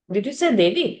did you say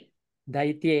Devi?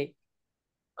 दैत्ये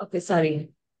Okay, sorry.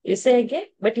 You say again?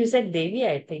 But you said Devi,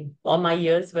 I think. Or my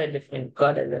ears were different.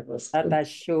 God, that was good. ततः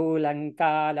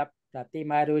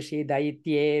शूलङ्कालप्रतिमऋषि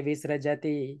दैत्ये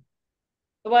विसृजति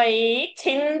त्वयि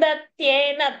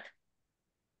छिन्दत्येन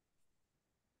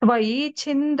त्वयि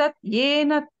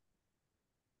छिन्दत्येन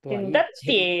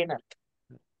छिन्दत्येन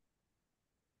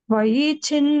त्वयि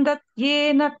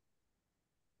छिन्दत्येन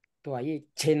त्वयि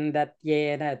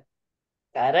छिन्दत्येन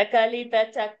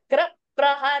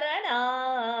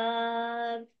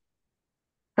करकलितचक्रप्रहरणात्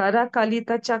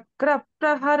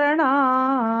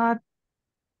करकलितचक्रप्रहरणात्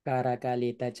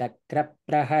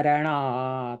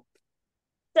करकलितचक्रप्रहरणात्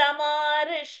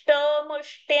समारिष्टो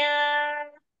मुष्ट्या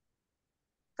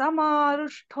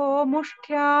समारुष्ठो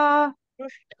मुष्ठ्या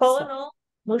मुष्ठो नो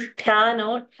मुष्ठ्या नो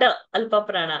ट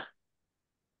अल्पप्राण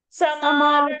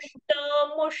समारुष्टो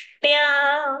मुष्ट्या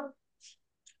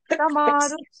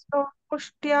समारुष्ठो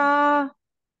मुष्ट्या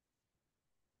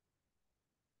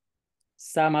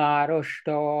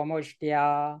समारुष्टो मुष्ट्या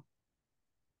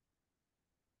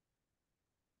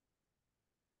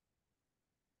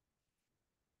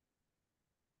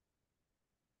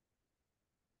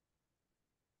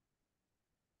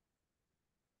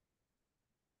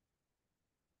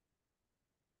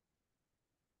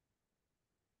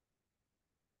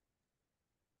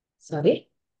Sorry.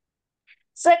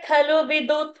 Sakhalu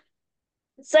vidut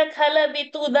Sakhala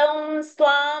vitudam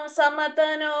swam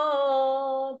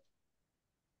samatano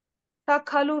स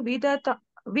खलु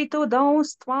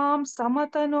वितुदंस्त्वां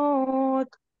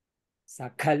समतनोत्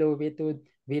सकलु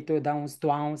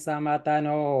वितुदंस्त्वां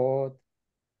समतनोत्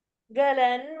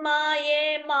गलन्माये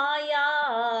माया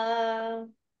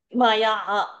माया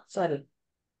sorry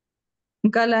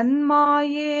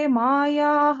गलन्माये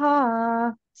मायाः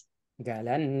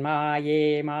गलन्माये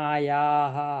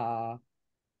मायाः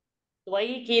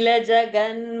त्वयि किल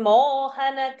जगन्मोहनकरीः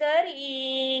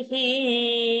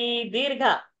दीर्घ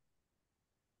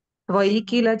त्वयि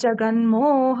किल जगन्मोहनकरीः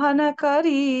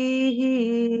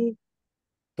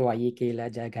त्वयि किल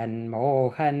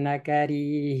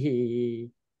जगन्मोहनकरीः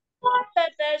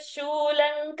ततः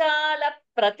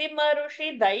शूलङ्कालप्रतिमऋषि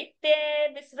दैत्ये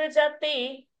विसृजति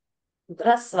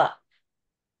ह्रस्व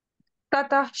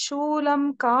ततः शूलं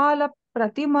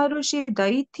कालप्रतिमऋषि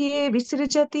दैत्ये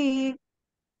विसृजति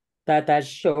ततः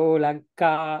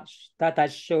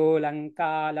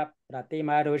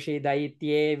शूलङ्कालप्रतिमऋषि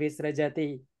दैत्ये विसृजति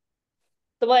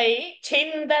त्वयि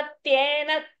छिन्दत्येन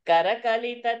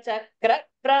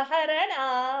करकलितचक्रप्रहरणा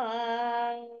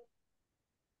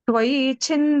त्वयि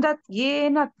छिन्दत्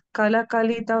येन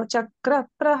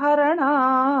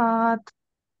कलकलितचक्रप्रहरणात्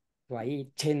त्वयि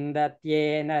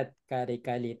छिन्दत्येन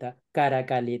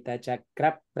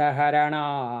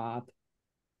करकलितचक्रप्रहरणात्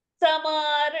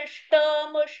समारुष्टो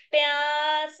मुष्ट्या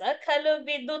स खलु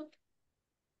विदुत्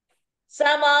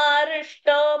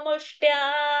समारुष्टो मुष्ट्या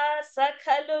स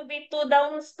खलु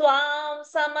वितुदंस्त्वां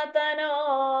समतनो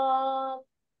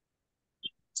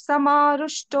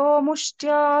समारुष्टो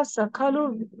मुष्ट्या स खलु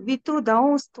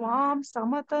वितुदंस्त्वां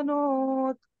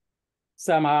समतनोत्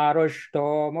समारुष्टो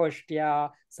मुष्ट्या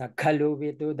स खलु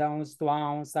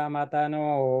विदुदंस्त्वां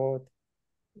समतनोत्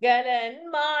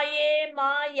गलन्माये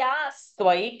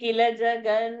मायास्त्वयि किल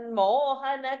जगन्मोहनकरीः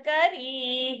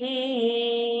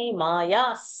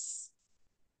मायास्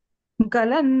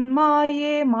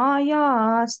गलन्माये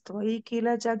मायास्त्वयि किल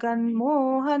जगन्मोहनकरीः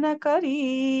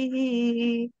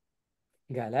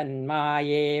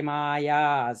गलन्माये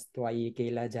मायास्त्वयि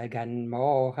किल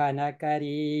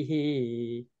जगन्मोहनकरीः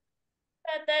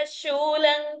ततः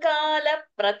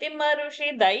शूलङ्कालप्रतिमऋषि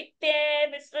दैत्ये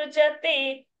विसृजति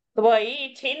त्वयि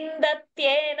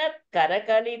छिन्दत्येन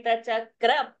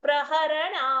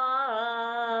करकलितचक्रप्रहरणा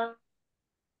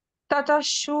ततः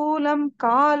शूलं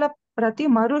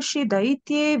कालप्रतिमऋषि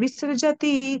दैत्ये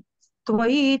विसृजति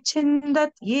त्वयि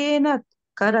छिन्दत् येन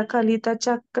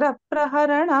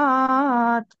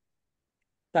करकलितचक्रप्रहरणात्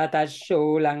ततः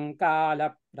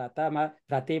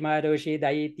शूलङ्कालप्रतिमऋषि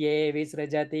दैत्ये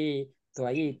विसृजति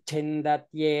त्वयि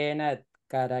छिन्दत्येन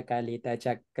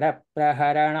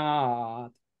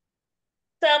करकलितचक्रप्रहरणात्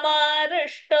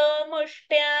समारुष्टो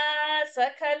मुष्ट्या स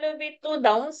खलु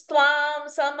वितुदंस्त्वां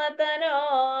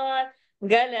समतनोत्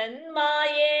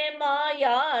गलन्माये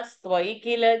मायास्त्वयि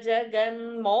किल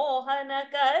जगन्मोहनकरीः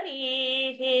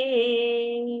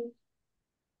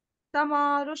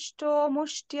समारुष्टो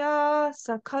मुष्ट्या स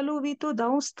खलु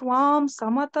वितुदंस्त्वां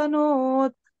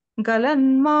समतनोत्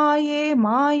गलन्माये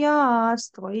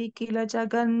मायास्त्वयि किल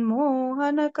जगन्मोहनकरीः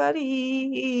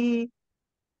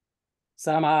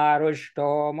समारुष्टो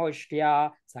मुष्ट्या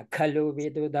स खलु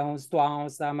विदुदंस्त्वां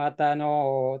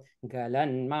समतनोत्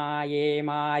गलन्माये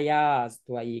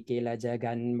मायास्त्वयि किल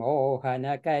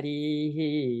जगन्मोहनकरीः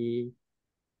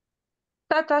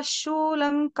ततः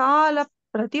शूलं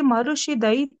कालप्रतिमऋषि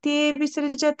दैत्ये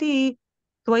विसृजति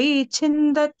त्वयि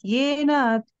छिन्दत् येन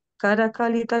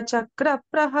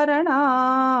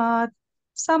करकलितचक्रप्रहरणात्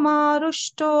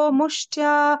समारुष्टो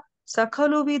मुष्ट्या स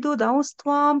खलु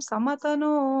विदुदंस्त्वां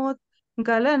समतनोत्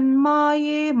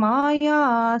गलन्माये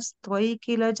मायास्त्वयि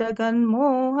किल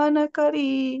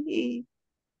जगन्मोहनकरीः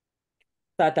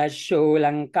ततः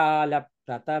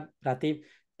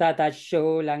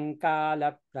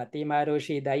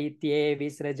शूलङ्कालप्रतिमऋषि दैत्ये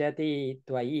विसृजति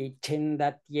त्वयि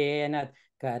छिन्दत्येन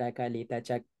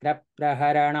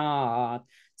करकलितचक्रप्रहरणात्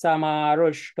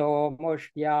समारुष्टो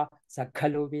मुष्ट्या स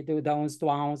खलु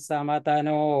विदुदंस्त्वां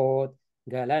समतनोत्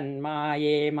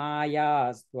गलन्माये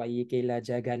मायास्त्वयि किल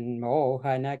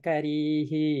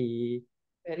जगन्मोहनकरीः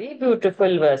Very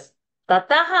beautiful verse.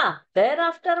 Tataha.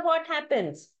 Thereafter what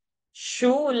happens?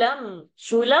 Shulam.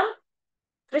 Shulam?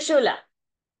 Trishula.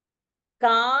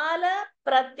 Kala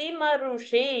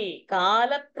Pratimarushi.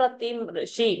 Kala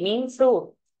Pratimrushi means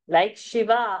who? Like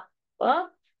Shiva,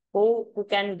 who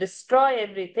can destroy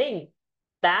everything.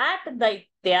 That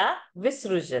Daitya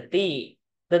Visrujati.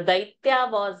 The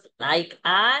Daitya was like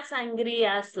as angry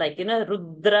as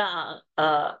Rudra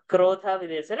Krodha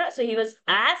Videsara. So he was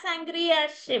as angry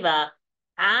as Shiva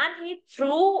and he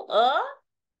threw a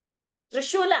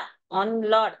Trishula on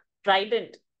Lord,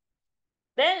 trident.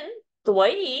 Then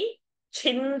Tvai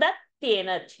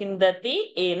Chindatyena,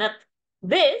 Chindati Enat.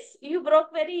 This you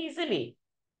broke very easily.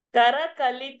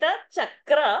 Karakalita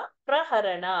chakra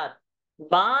praharanat.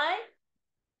 By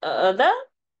the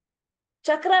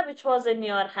chakra which was in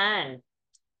your hand.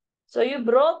 So you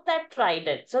broke that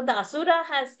trident. So the Asura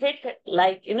has hit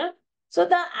like, so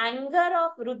the anger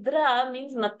of Rudra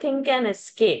means nothing can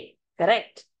escape.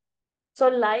 Correct? So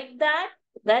like that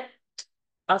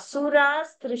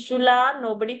Asura's Trishula,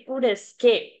 nobody could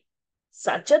escape.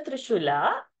 Such a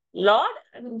Trishula, Lord,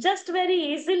 just very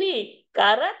easily,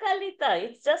 Karakalita,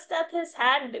 it's just at his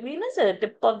hand, the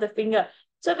tip of the finger.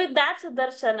 So with that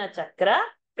Sudarshana Chakra,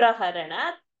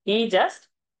 Praharana, he just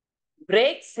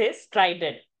breaks his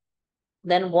trident.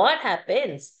 Then what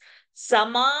happens?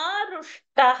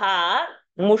 Samarushtaha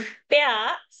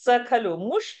mushtya sakhalu.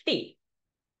 Mushti.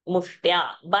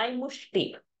 Mushtya. By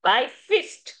mushti. By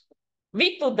fist.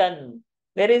 Vitudan.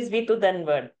 Where is Vitudan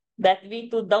word? That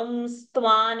Vitudam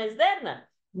stvan is there na?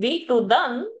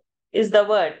 Vitudan is the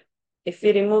word. If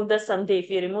you remove the sandhi, if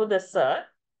you remove the sa,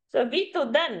 so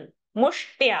Vitudan.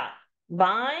 Mushtya.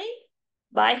 By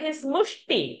his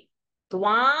mushti.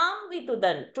 Tvam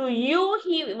Vitudan. To you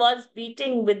he was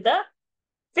beating with the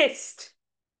fist.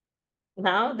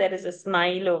 Now there is a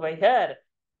smile over here.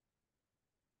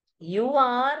 You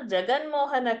are Jagan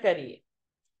Mohanakari.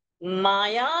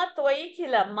 Maya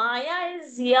Twaikila. Maya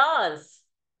is yours.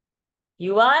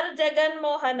 You are Jagan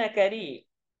Mohanakari.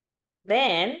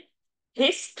 Then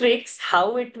his tricks,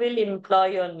 how it will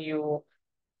employ on you.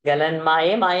 Galan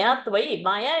Maya Twai.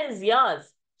 Maya is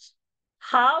yours.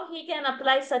 How he can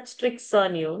apply such tricks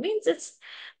on you means it's,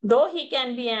 though he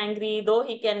can be angry, though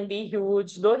he can be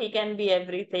huge, though he can be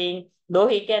everything, though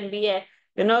he can be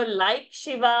like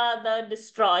Shiva the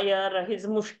destroyer, his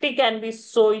mushti can be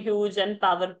so huge and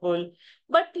powerful,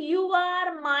 but you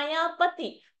are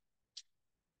Mayapati.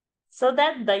 So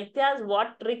that Daityas,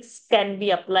 what tricks can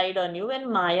be applied on you when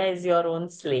Maya is your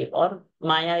own slave or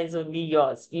Maya is only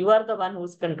yours. You are the one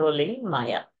who's controlling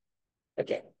Maya.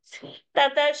 Okay.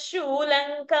 ततः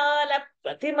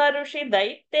शूलङ्कालप्रतिमऋषि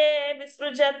दैत्ये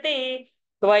विसृजति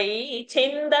त्वयि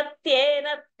छिन्दत्येन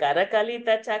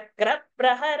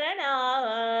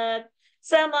करकलितचक्रप्रहरणात्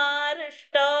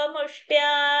समारुष्टो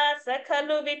मुष्ट्या स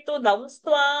खलु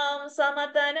वितुदंस्त्वां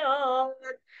समतनोत्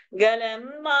गलं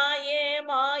माये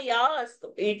मायास्तु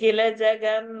किल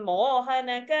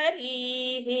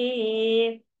जगन्मोहनकरीः.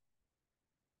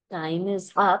 Time is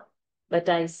up, but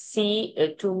I see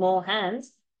 2 more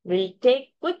hands. We'll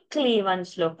take quickly one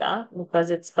shloka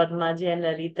because it's Padmaji and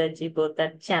Lalita ji both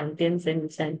are champions in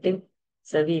chanting.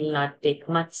 So we'll not take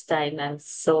much time, I'm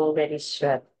so very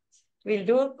sure. We'll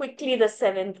do quickly the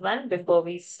 7th one before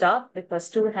we stop because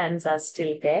 2 hands are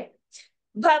still there.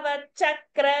 Bhavat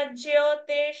Chakra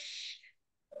Jyotish.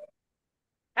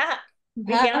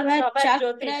 We cannot stop at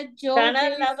Jyotish.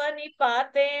 Kanalavani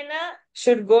Patena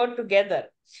should go together.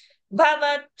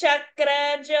 Bhavat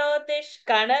Chakra Jyotish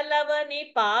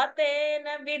Kanalavani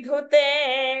Patena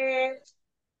Vidhute.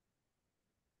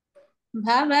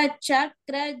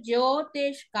 Bhavachakra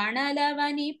Jyotish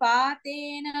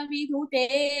Kanalavanipatena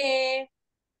Vidhute.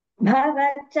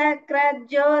 Bhavachakra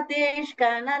Jyotish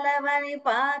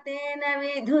Kanalavanipatena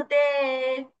Vidhute.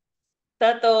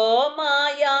 Tato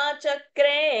Maya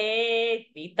Chakre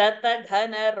Vitata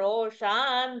Ghana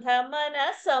Roshantha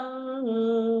Manasam.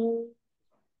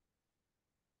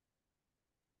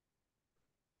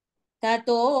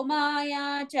 Tato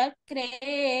Maya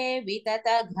Chakre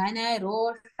Vitata Ghana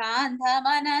Roshantha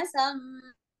Manasam.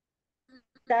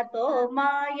 Tato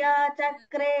Maya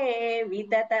Chakre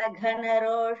Vitata Ghana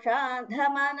Roshantha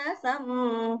Manasam.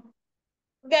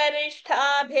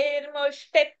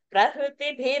 Garishthabhirmushti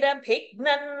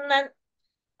Prahrutibhirabhignan.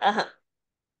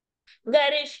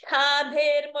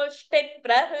 Garishthabhirmushti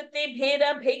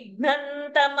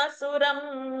Prahrutibhirabhignantamasuram.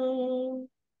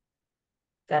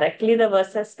 Correctly, the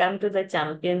verses come to the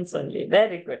champions only.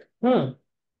 Very good.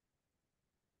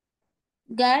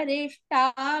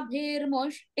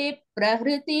 Garishthabhirmushti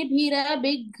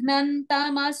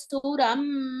Prahrutibhirabhignantamasuram.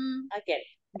 Again.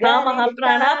 Bha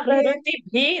Mahaprana Prahruti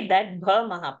Bhi, that Bha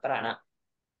Mahaprana.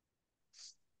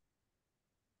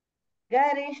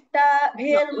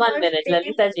 Garishthabhirmushti. 1 minute,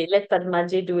 Lalita ji. Let Padma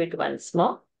ji do it once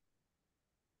more.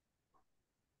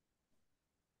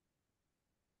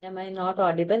 Am I not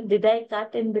audible? Did I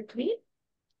cut in between?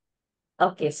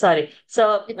 Okay, sorry.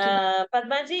 So,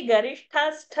 Padmaji,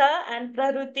 Garishtha Stha and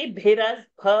Prahruti Bhiras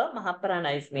Bha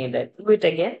Mahaprana is needed. Do it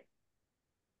again.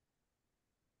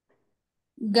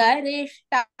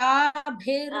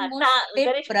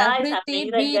 Garishthabhirmushti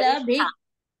Prahrutibhirabhig.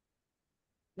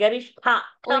 Garishtha.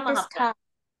 Oh, it is tha.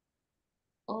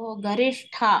 Oh,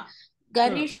 Garishtha.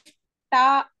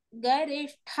 Garishtha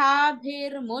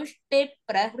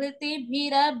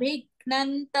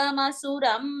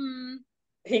गरिष्ठाभिर्मुष्टिप्रहृतिभिरभिघ्नन्तमसुरम्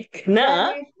Bhighna,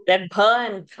 that bha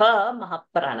and dha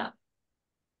mahaprana.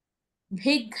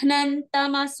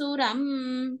 भिघ्नन्तमसुरम्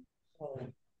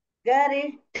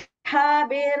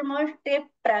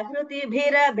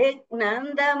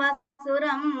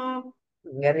गरिष्ठाभिर्मुष्टिप्रहृतिभिरभिघ्नन्दमसुरम्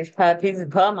Garishtha is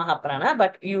bha mahaprana,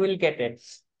 but you will get it.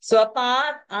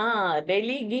 Swapat,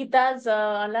 Delhi Gita's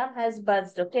alarm has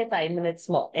buzzed. Okay, 5 minutes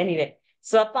more. Anyway,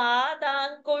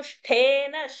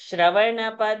 Swapadankushtena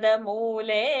Shravana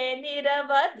Padamule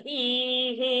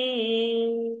Niravadhihi.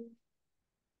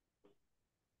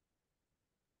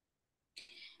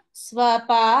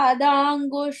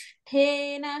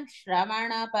 स्वपादाङ्गुष्ठेन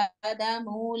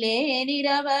श्रवणपदमूले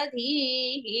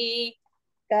निरवधिः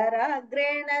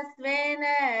कराग्रेण स्वेन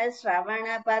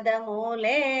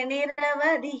श्रवणपदमूले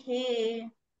निरवधिः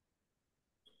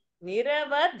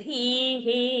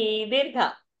Niravadhihi. Dirgha.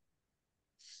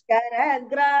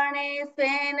 करग्राणे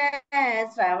स्वेन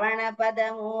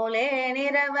श्रवणपदमूले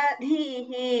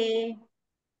निरवधिः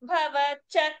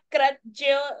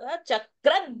Bhavachakrajyo,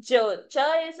 chakrajyo, cha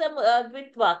is a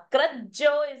dvitva,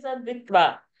 krajyo is a dvitva.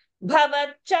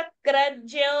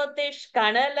 Bhavachakrajyotish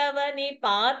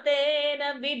pateena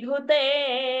vidhute,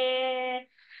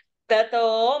 tato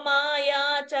maya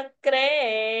chakre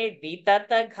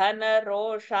vitata ghana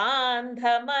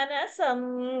roshandha manasam.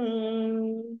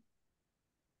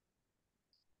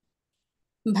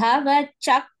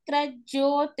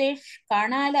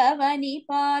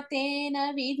 भवचक्रज्योतिष्कणलवनिपातेन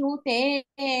विधुते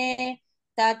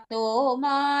ततो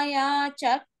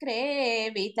मायाचक्रे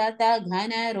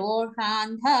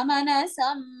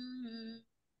विततघनरोषान्धमनसम्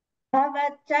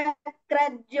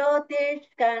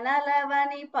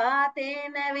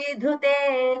भवच्चक्रज्योतिष्कणलवनिपातेन विधुते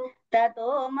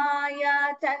ततो माया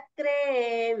चक्रे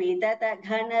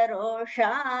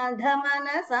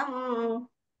विततघनरोषाधमनसम्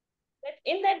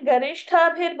In that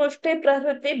Garishthabhir Mushti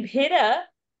Prahriti Bhira,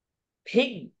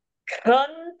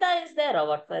 Bhigranta is there or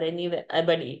what for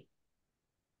anybody?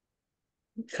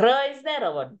 Ghra is there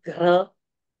or what? Ghra.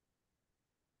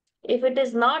 If it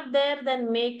is not there,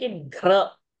 then make it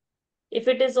Ghra. If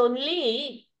it is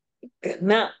only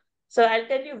Ghna, so I'll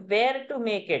tell you where to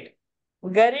make it.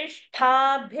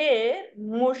 Garishthabhir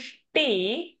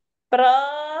Mushti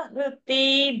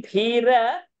Prahriti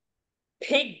Bhira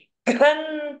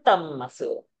Bhigrantam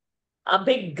Masu.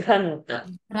 Abhigranta.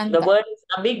 The word is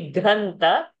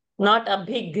abhigranta, not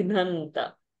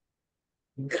abhignanta.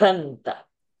 Granta.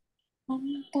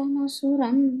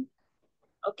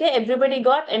 Okay, everybody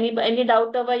got any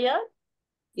doubt over here?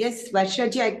 Yes,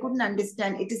 Varshaji, I couldn't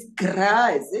understand. It is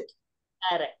gra, is it?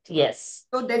 Correct, yes.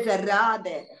 So there's a ra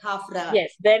there, half ra.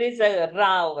 Yes, there is a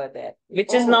ra over there,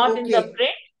 which is not in the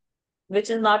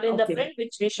print,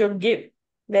 which we should give.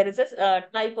 There is a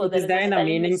typo. It is there in the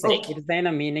meanings. Mistake. It is there in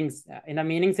the meanings. In the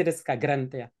meanings, it is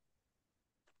kagranta.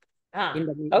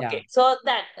 Okay, so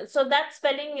that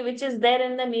spelling which is there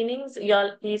in the meanings, you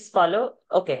all please follow.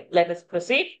 Okay, let us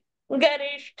proceed.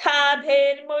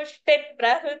 Garishthabhir mushti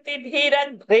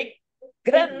prahrutibhirad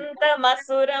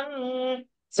grantamasuram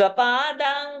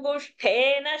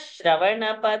swapadangushthena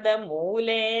shravanapada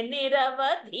mule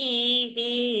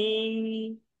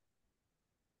niravadhihi.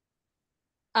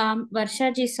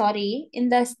 Varshaji, sorry, in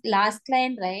the last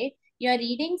line, right? You are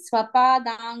reading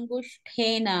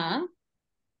Swapadangushthena,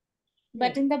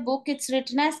 but in the book it's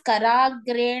written as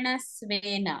Karagrena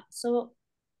Svena. So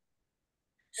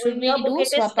should we do it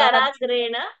is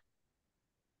Karagrena?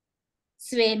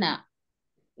 Svena.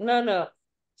 No.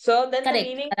 So then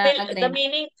correct.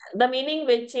 the meaning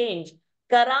will change.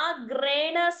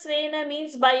 Karagrena Svena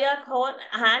means by your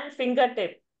hand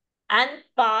fingertip. And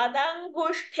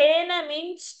Padangushtena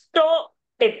means toe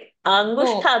tip.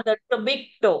 Angushta, the big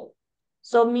toe.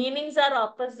 So meanings are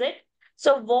opposite.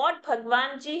 So what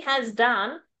Bhagwanji has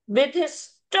done with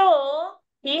his toe,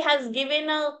 he has given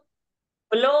a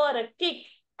blow or a kick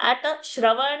at a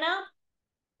Shravana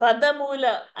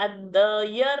Padamula, at the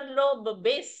earlobe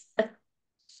base.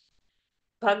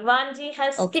 Bhagwanji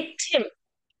has kicked him.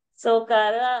 So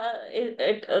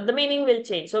the meaning will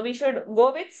change. So we should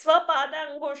go with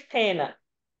Swapadangushtena.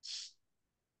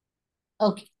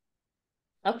 Okay.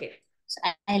 So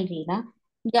I'll read.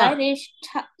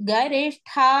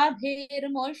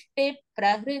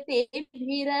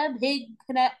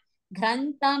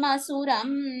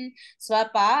 गरिष्ठाभिर्मुष्टिप्रहृतिभिरभिघ्नन्तमसुरं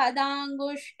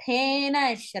स्वपादाङ्गुष्ठेन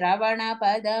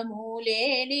श्रवणपदमूले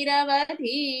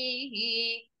निरवधिः.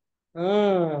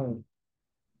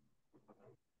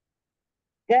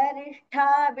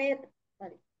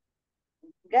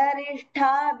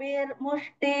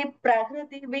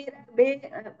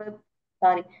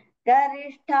 गरिष्ठाभिर्मुष्टिप्रहृतिभिरभिघ्नन्तमसुरं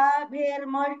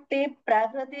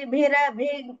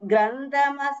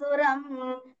गरिष्ठाभिर्मुष्टिप्रहृतिभिरभिग्रन्थमसुरम्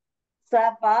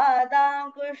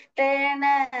स्वपादाङ्कुष्ठेन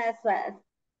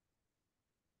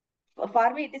for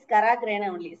me it is Karagrena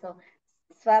only. So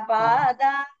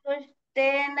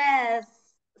Swapadankuштेन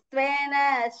स्वेन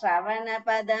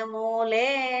श्रवणपदमूले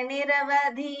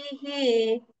निरवधिः.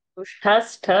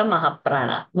 Kushtha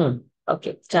Mahaprana.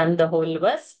 Okay, chant the whole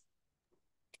verse.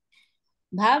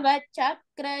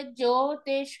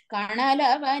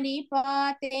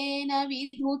 भवचक्रज्योतिष्कणलवनिपातेन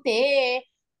विधुते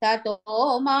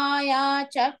ततो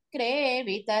मायाचक्रे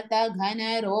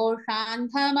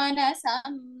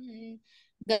विततघनरोषान्धमनसम्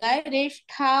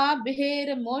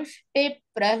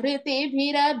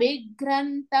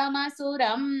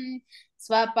गरिष्ठाभिर्मुष्टिप्रहृतिभिरभिघ्रन्तमसुरम्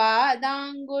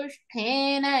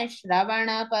स्वपादाङ्गुष्ठेन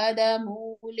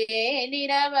श्रवणपदमूले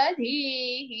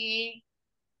निरवधिः.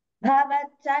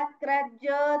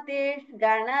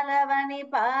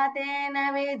 भवच्चक्रज्योतिष्गणलवनिपातेन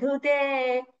विधुते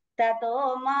ततो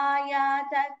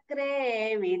मायाचक्रे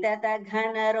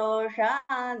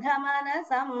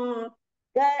विततघनरोषान्धमनसम्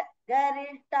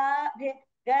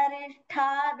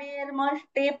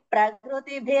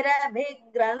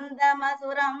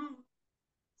गरिष्ठाभिर्मुष्टिप्रकृतिभिरभिग्रन्थमसुरम्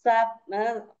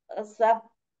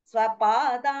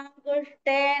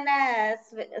स्वपादाङ्कुष्ठेन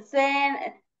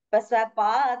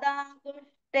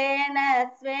स्वपादाङ्कुष्ठेन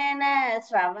स्वेन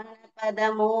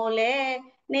श्रवणपदमूले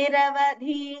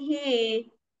निरवधिः.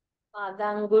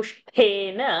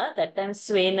 Padangushtena, that time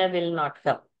Svena will not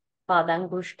come.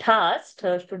 Padangushtha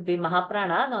should be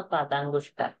Mahaprana, not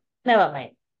Padangushta. Never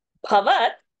mind.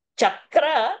 Bhavat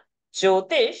Chakra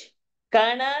Jyotish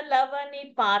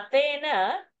Kanalavani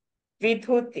Patena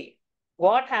Vidhuti.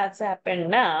 What has happened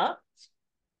now?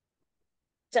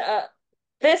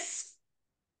 This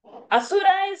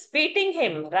Asura is beating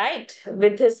him, right,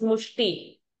 with his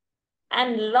mushti.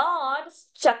 And Lord's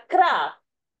chakra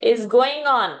is going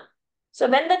on. So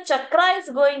when the chakra is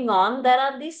going on, there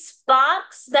are these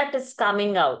sparks that is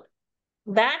coming out.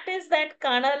 That is that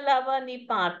Kanalava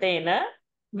Nipatena.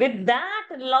 With that,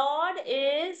 Lord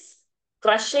is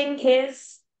crushing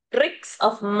his tricks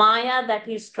of Maya that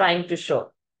he is trying to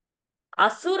show.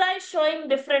 Asura is showing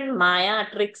different Maya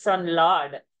tricks on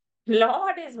Lord.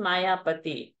 Lord is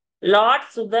Mayapati. Lord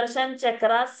Sudarshan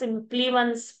Chakra, simply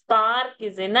one spark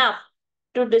is enough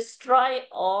to destroy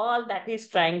all that he is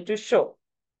trying to show.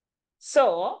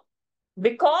 So,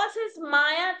 because his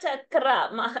Maya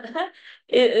Chakra,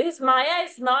 his Maya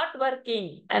is not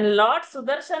working, and Lord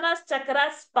Sudarshana's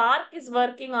Chakra spark is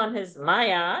working on his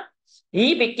Maya,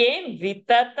 he became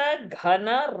Vitata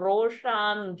Ghana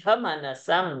Roshandha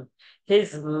Manasam.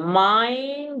 His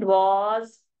mind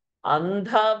was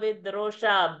andha with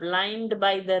rosha, blind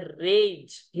by the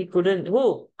rage. He couldn't,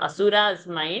 Asura's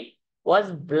mind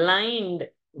was blind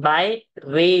by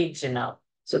rage now.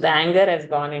 So the anger has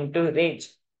gone into rage.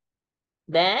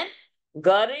 Then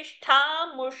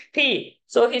Garishtha Mushti.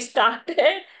 So he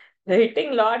started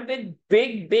hitting Lord with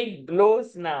big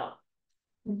blows now.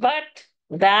 But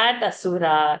that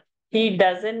Asura, he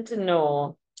doesn't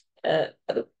know that,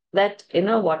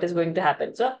 what is going to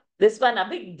happen. So this one,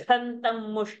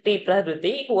 Abhigdhantam Mushti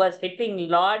Prahruti, who was hitting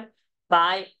Lord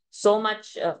by so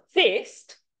much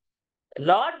fist,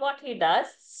 Lord, what he does,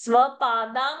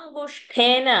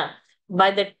 Swapadangusthena,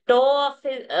 by the toe of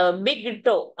his big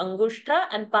toe, Angushta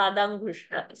and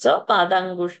Padangushta. So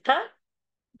Padangushta,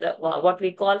 what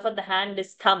we call for the hand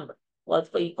is thumb.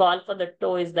 What we call for the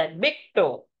toe is that big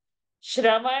toe.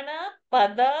 Shravana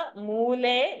Pada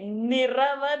Mule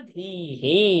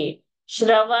Niravadhihi.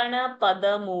 Shravana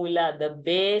Pada Mula, the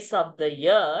base of the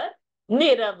ear,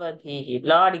 Niravadhihi.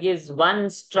 Lord gives one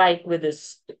strike with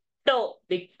his toe,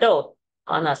 big toe,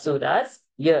 on Asura's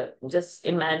ear. Just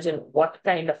imagine what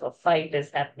kind of a fight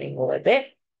is happening over there.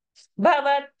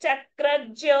 Bhavat Chakra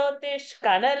Jyotish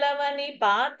Kanalavani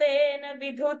Patena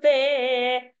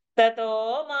Vidhute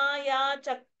Tato Maya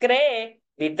Chakre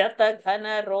Vidata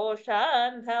Ghana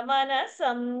Roshandha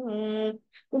Manasam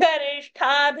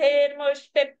Garishthabhir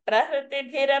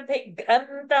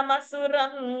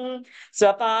Prahritibhirabhigrantamasuram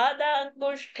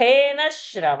Swapadangusthena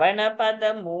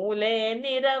Shravanapada Mule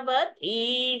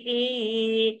Niravadhihi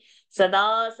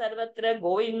Sada Sarvatra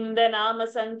Govinda Nama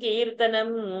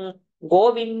Sankirtanam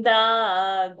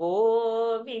Govinda,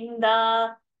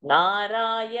 Govinda,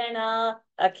 Narayana,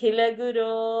 Akhila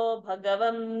Guru,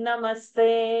 Bhagavam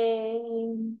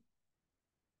Namaste.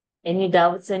 Any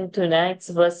doubts in tonight's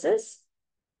verses?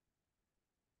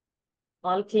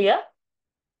 All clear?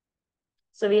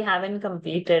 So we haven't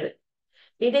completed.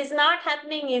 It is not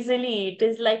happening easily. It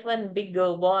is like one big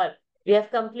war. We have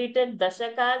completed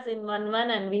Dashakas in one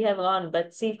and we have gone.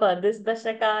 But see, for this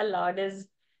Dashaka, Lord is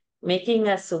making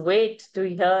us wait to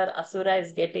hear Asura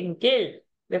is getting killed.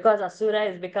 Because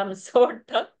Asura has become so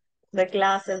tough, the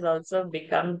class has also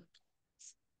become.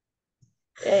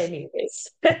 Anyways,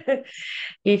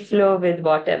 we flow with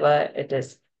whatever it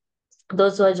is.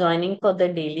 Those who are joining for the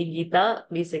daily Gita,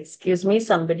 please excuse me,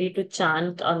 somebody to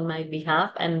chant on my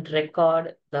behalf and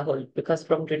record the whole, because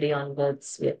from today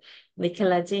onwards,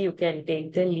 Nikhilaji, you can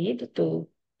take the lead to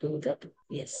do that.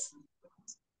 Yes.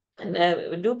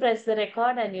 And do press the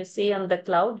record and you see on the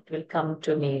cloud, it will come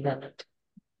to me then.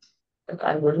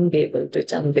 I wouldn't be able to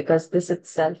chant because this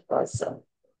itself was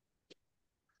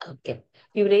okay.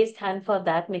 You raised hand for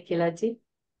that, Nikhilaji?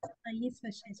 Yes,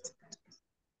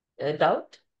 Varshaji.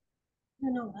 Doubt?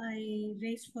 No, I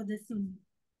raised for this one.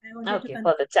 I wanted to Okay, confirm.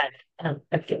 for the chant.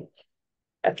 Okay.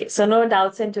 Okay, so no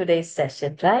doubts in today's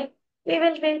session, right? We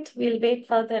will wait. We'll wait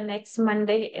for the next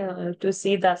Monday to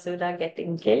see the Asura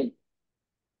getting killed.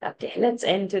 Okay, let's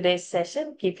end today's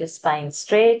session. Keep your spine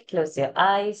straight. Close your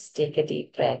eyes. Take a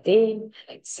deep breath in.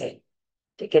 Exhale.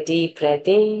 Take a deep breath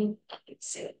in.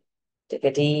 Exhale. Take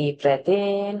a deep breath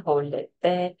in. Hold it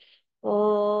there.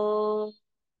 Oh.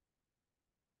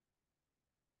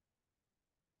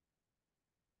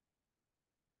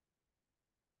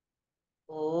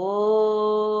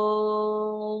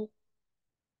 Oh.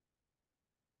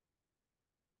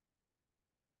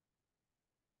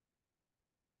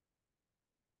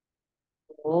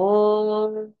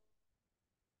 Oh.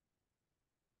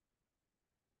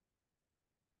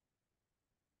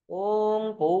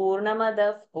 ॐ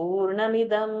पूर्णमदः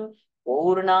पूर्णमिदं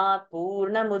पूर्णात्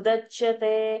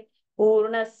पूर्णमुदच्यते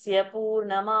पूर्णस्य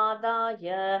पूर्णमादाय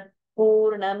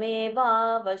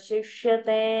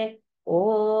पूर्णमेवावशिष्यते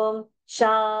ॐ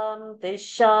शान्ति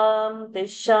शान्ति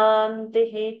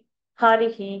शान्तिः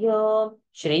हरिः ओम्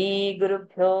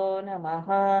श्रीगुरुभ्यो नमः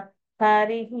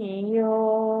हरिः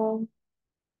ओम्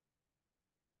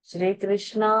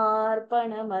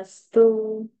श्रीकृष्णार्पणमस्तु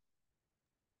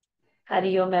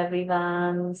Hari Om,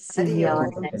 everyone. See Hari you Om.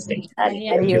 on next week. Hari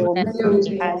Thank you. Om.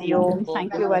 Hari Om.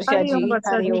 Thank you, Hari Om Varshaji. Hari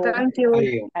Varsaji. Om. Thank you.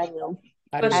 Hari Om.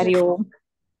 Hari Om. Hari Hari Om. Om.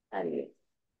 Hari Om.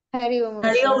 Hari Om.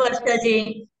 Hari Om वर्षाजी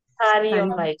Hari Om,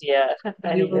 my dear.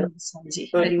 Hari Om.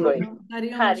 Good going. Hari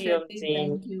Om Hari Om Varshaji. ji.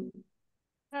 Thank you.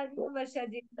 Hari Om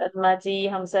Varshaji. Padma ji,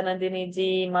 Hamsa Nandini ji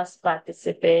must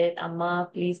participate. Amma,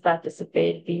 please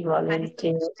participate. Be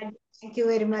volunteer. Thank you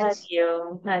very much. Hari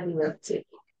Om. Hari Om ji.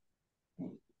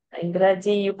 Indra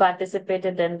ji, you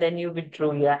participated and then you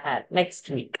withdrew your hand. Next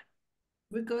week.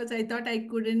 Because I thought I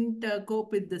couldn't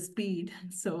cope with the speed.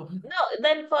 So, No,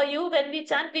 then for you, when we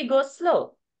chant, we go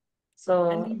slow. So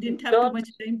and we didn't have too don't. much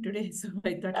time today. So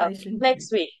I thought I Okay. shouldn't. Next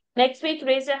week. Next week,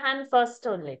 raise your hand first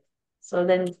only. So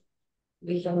then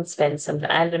we can spend some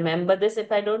time. I'll remember this.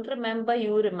 If I don't remember,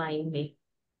 you remind me.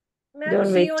 Ma'am,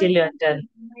 Don't wait till your turn.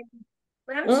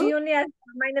 Ma'am, Hmm? she only has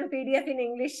mine a PDF in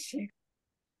English.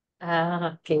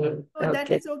 Ah, okay. Oh, that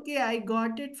Okay. is okay. I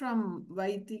got it from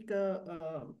Vaitika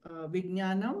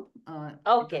Vijnanam.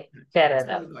 Okay. Fair So I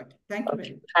enough. got it. Thank you very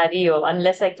Okay. much. Hari Om.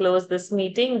 Unless I close this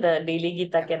meeting, the daily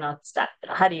Gita Yeah. cannot start.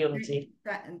 Hari Om ji.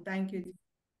 Thank you.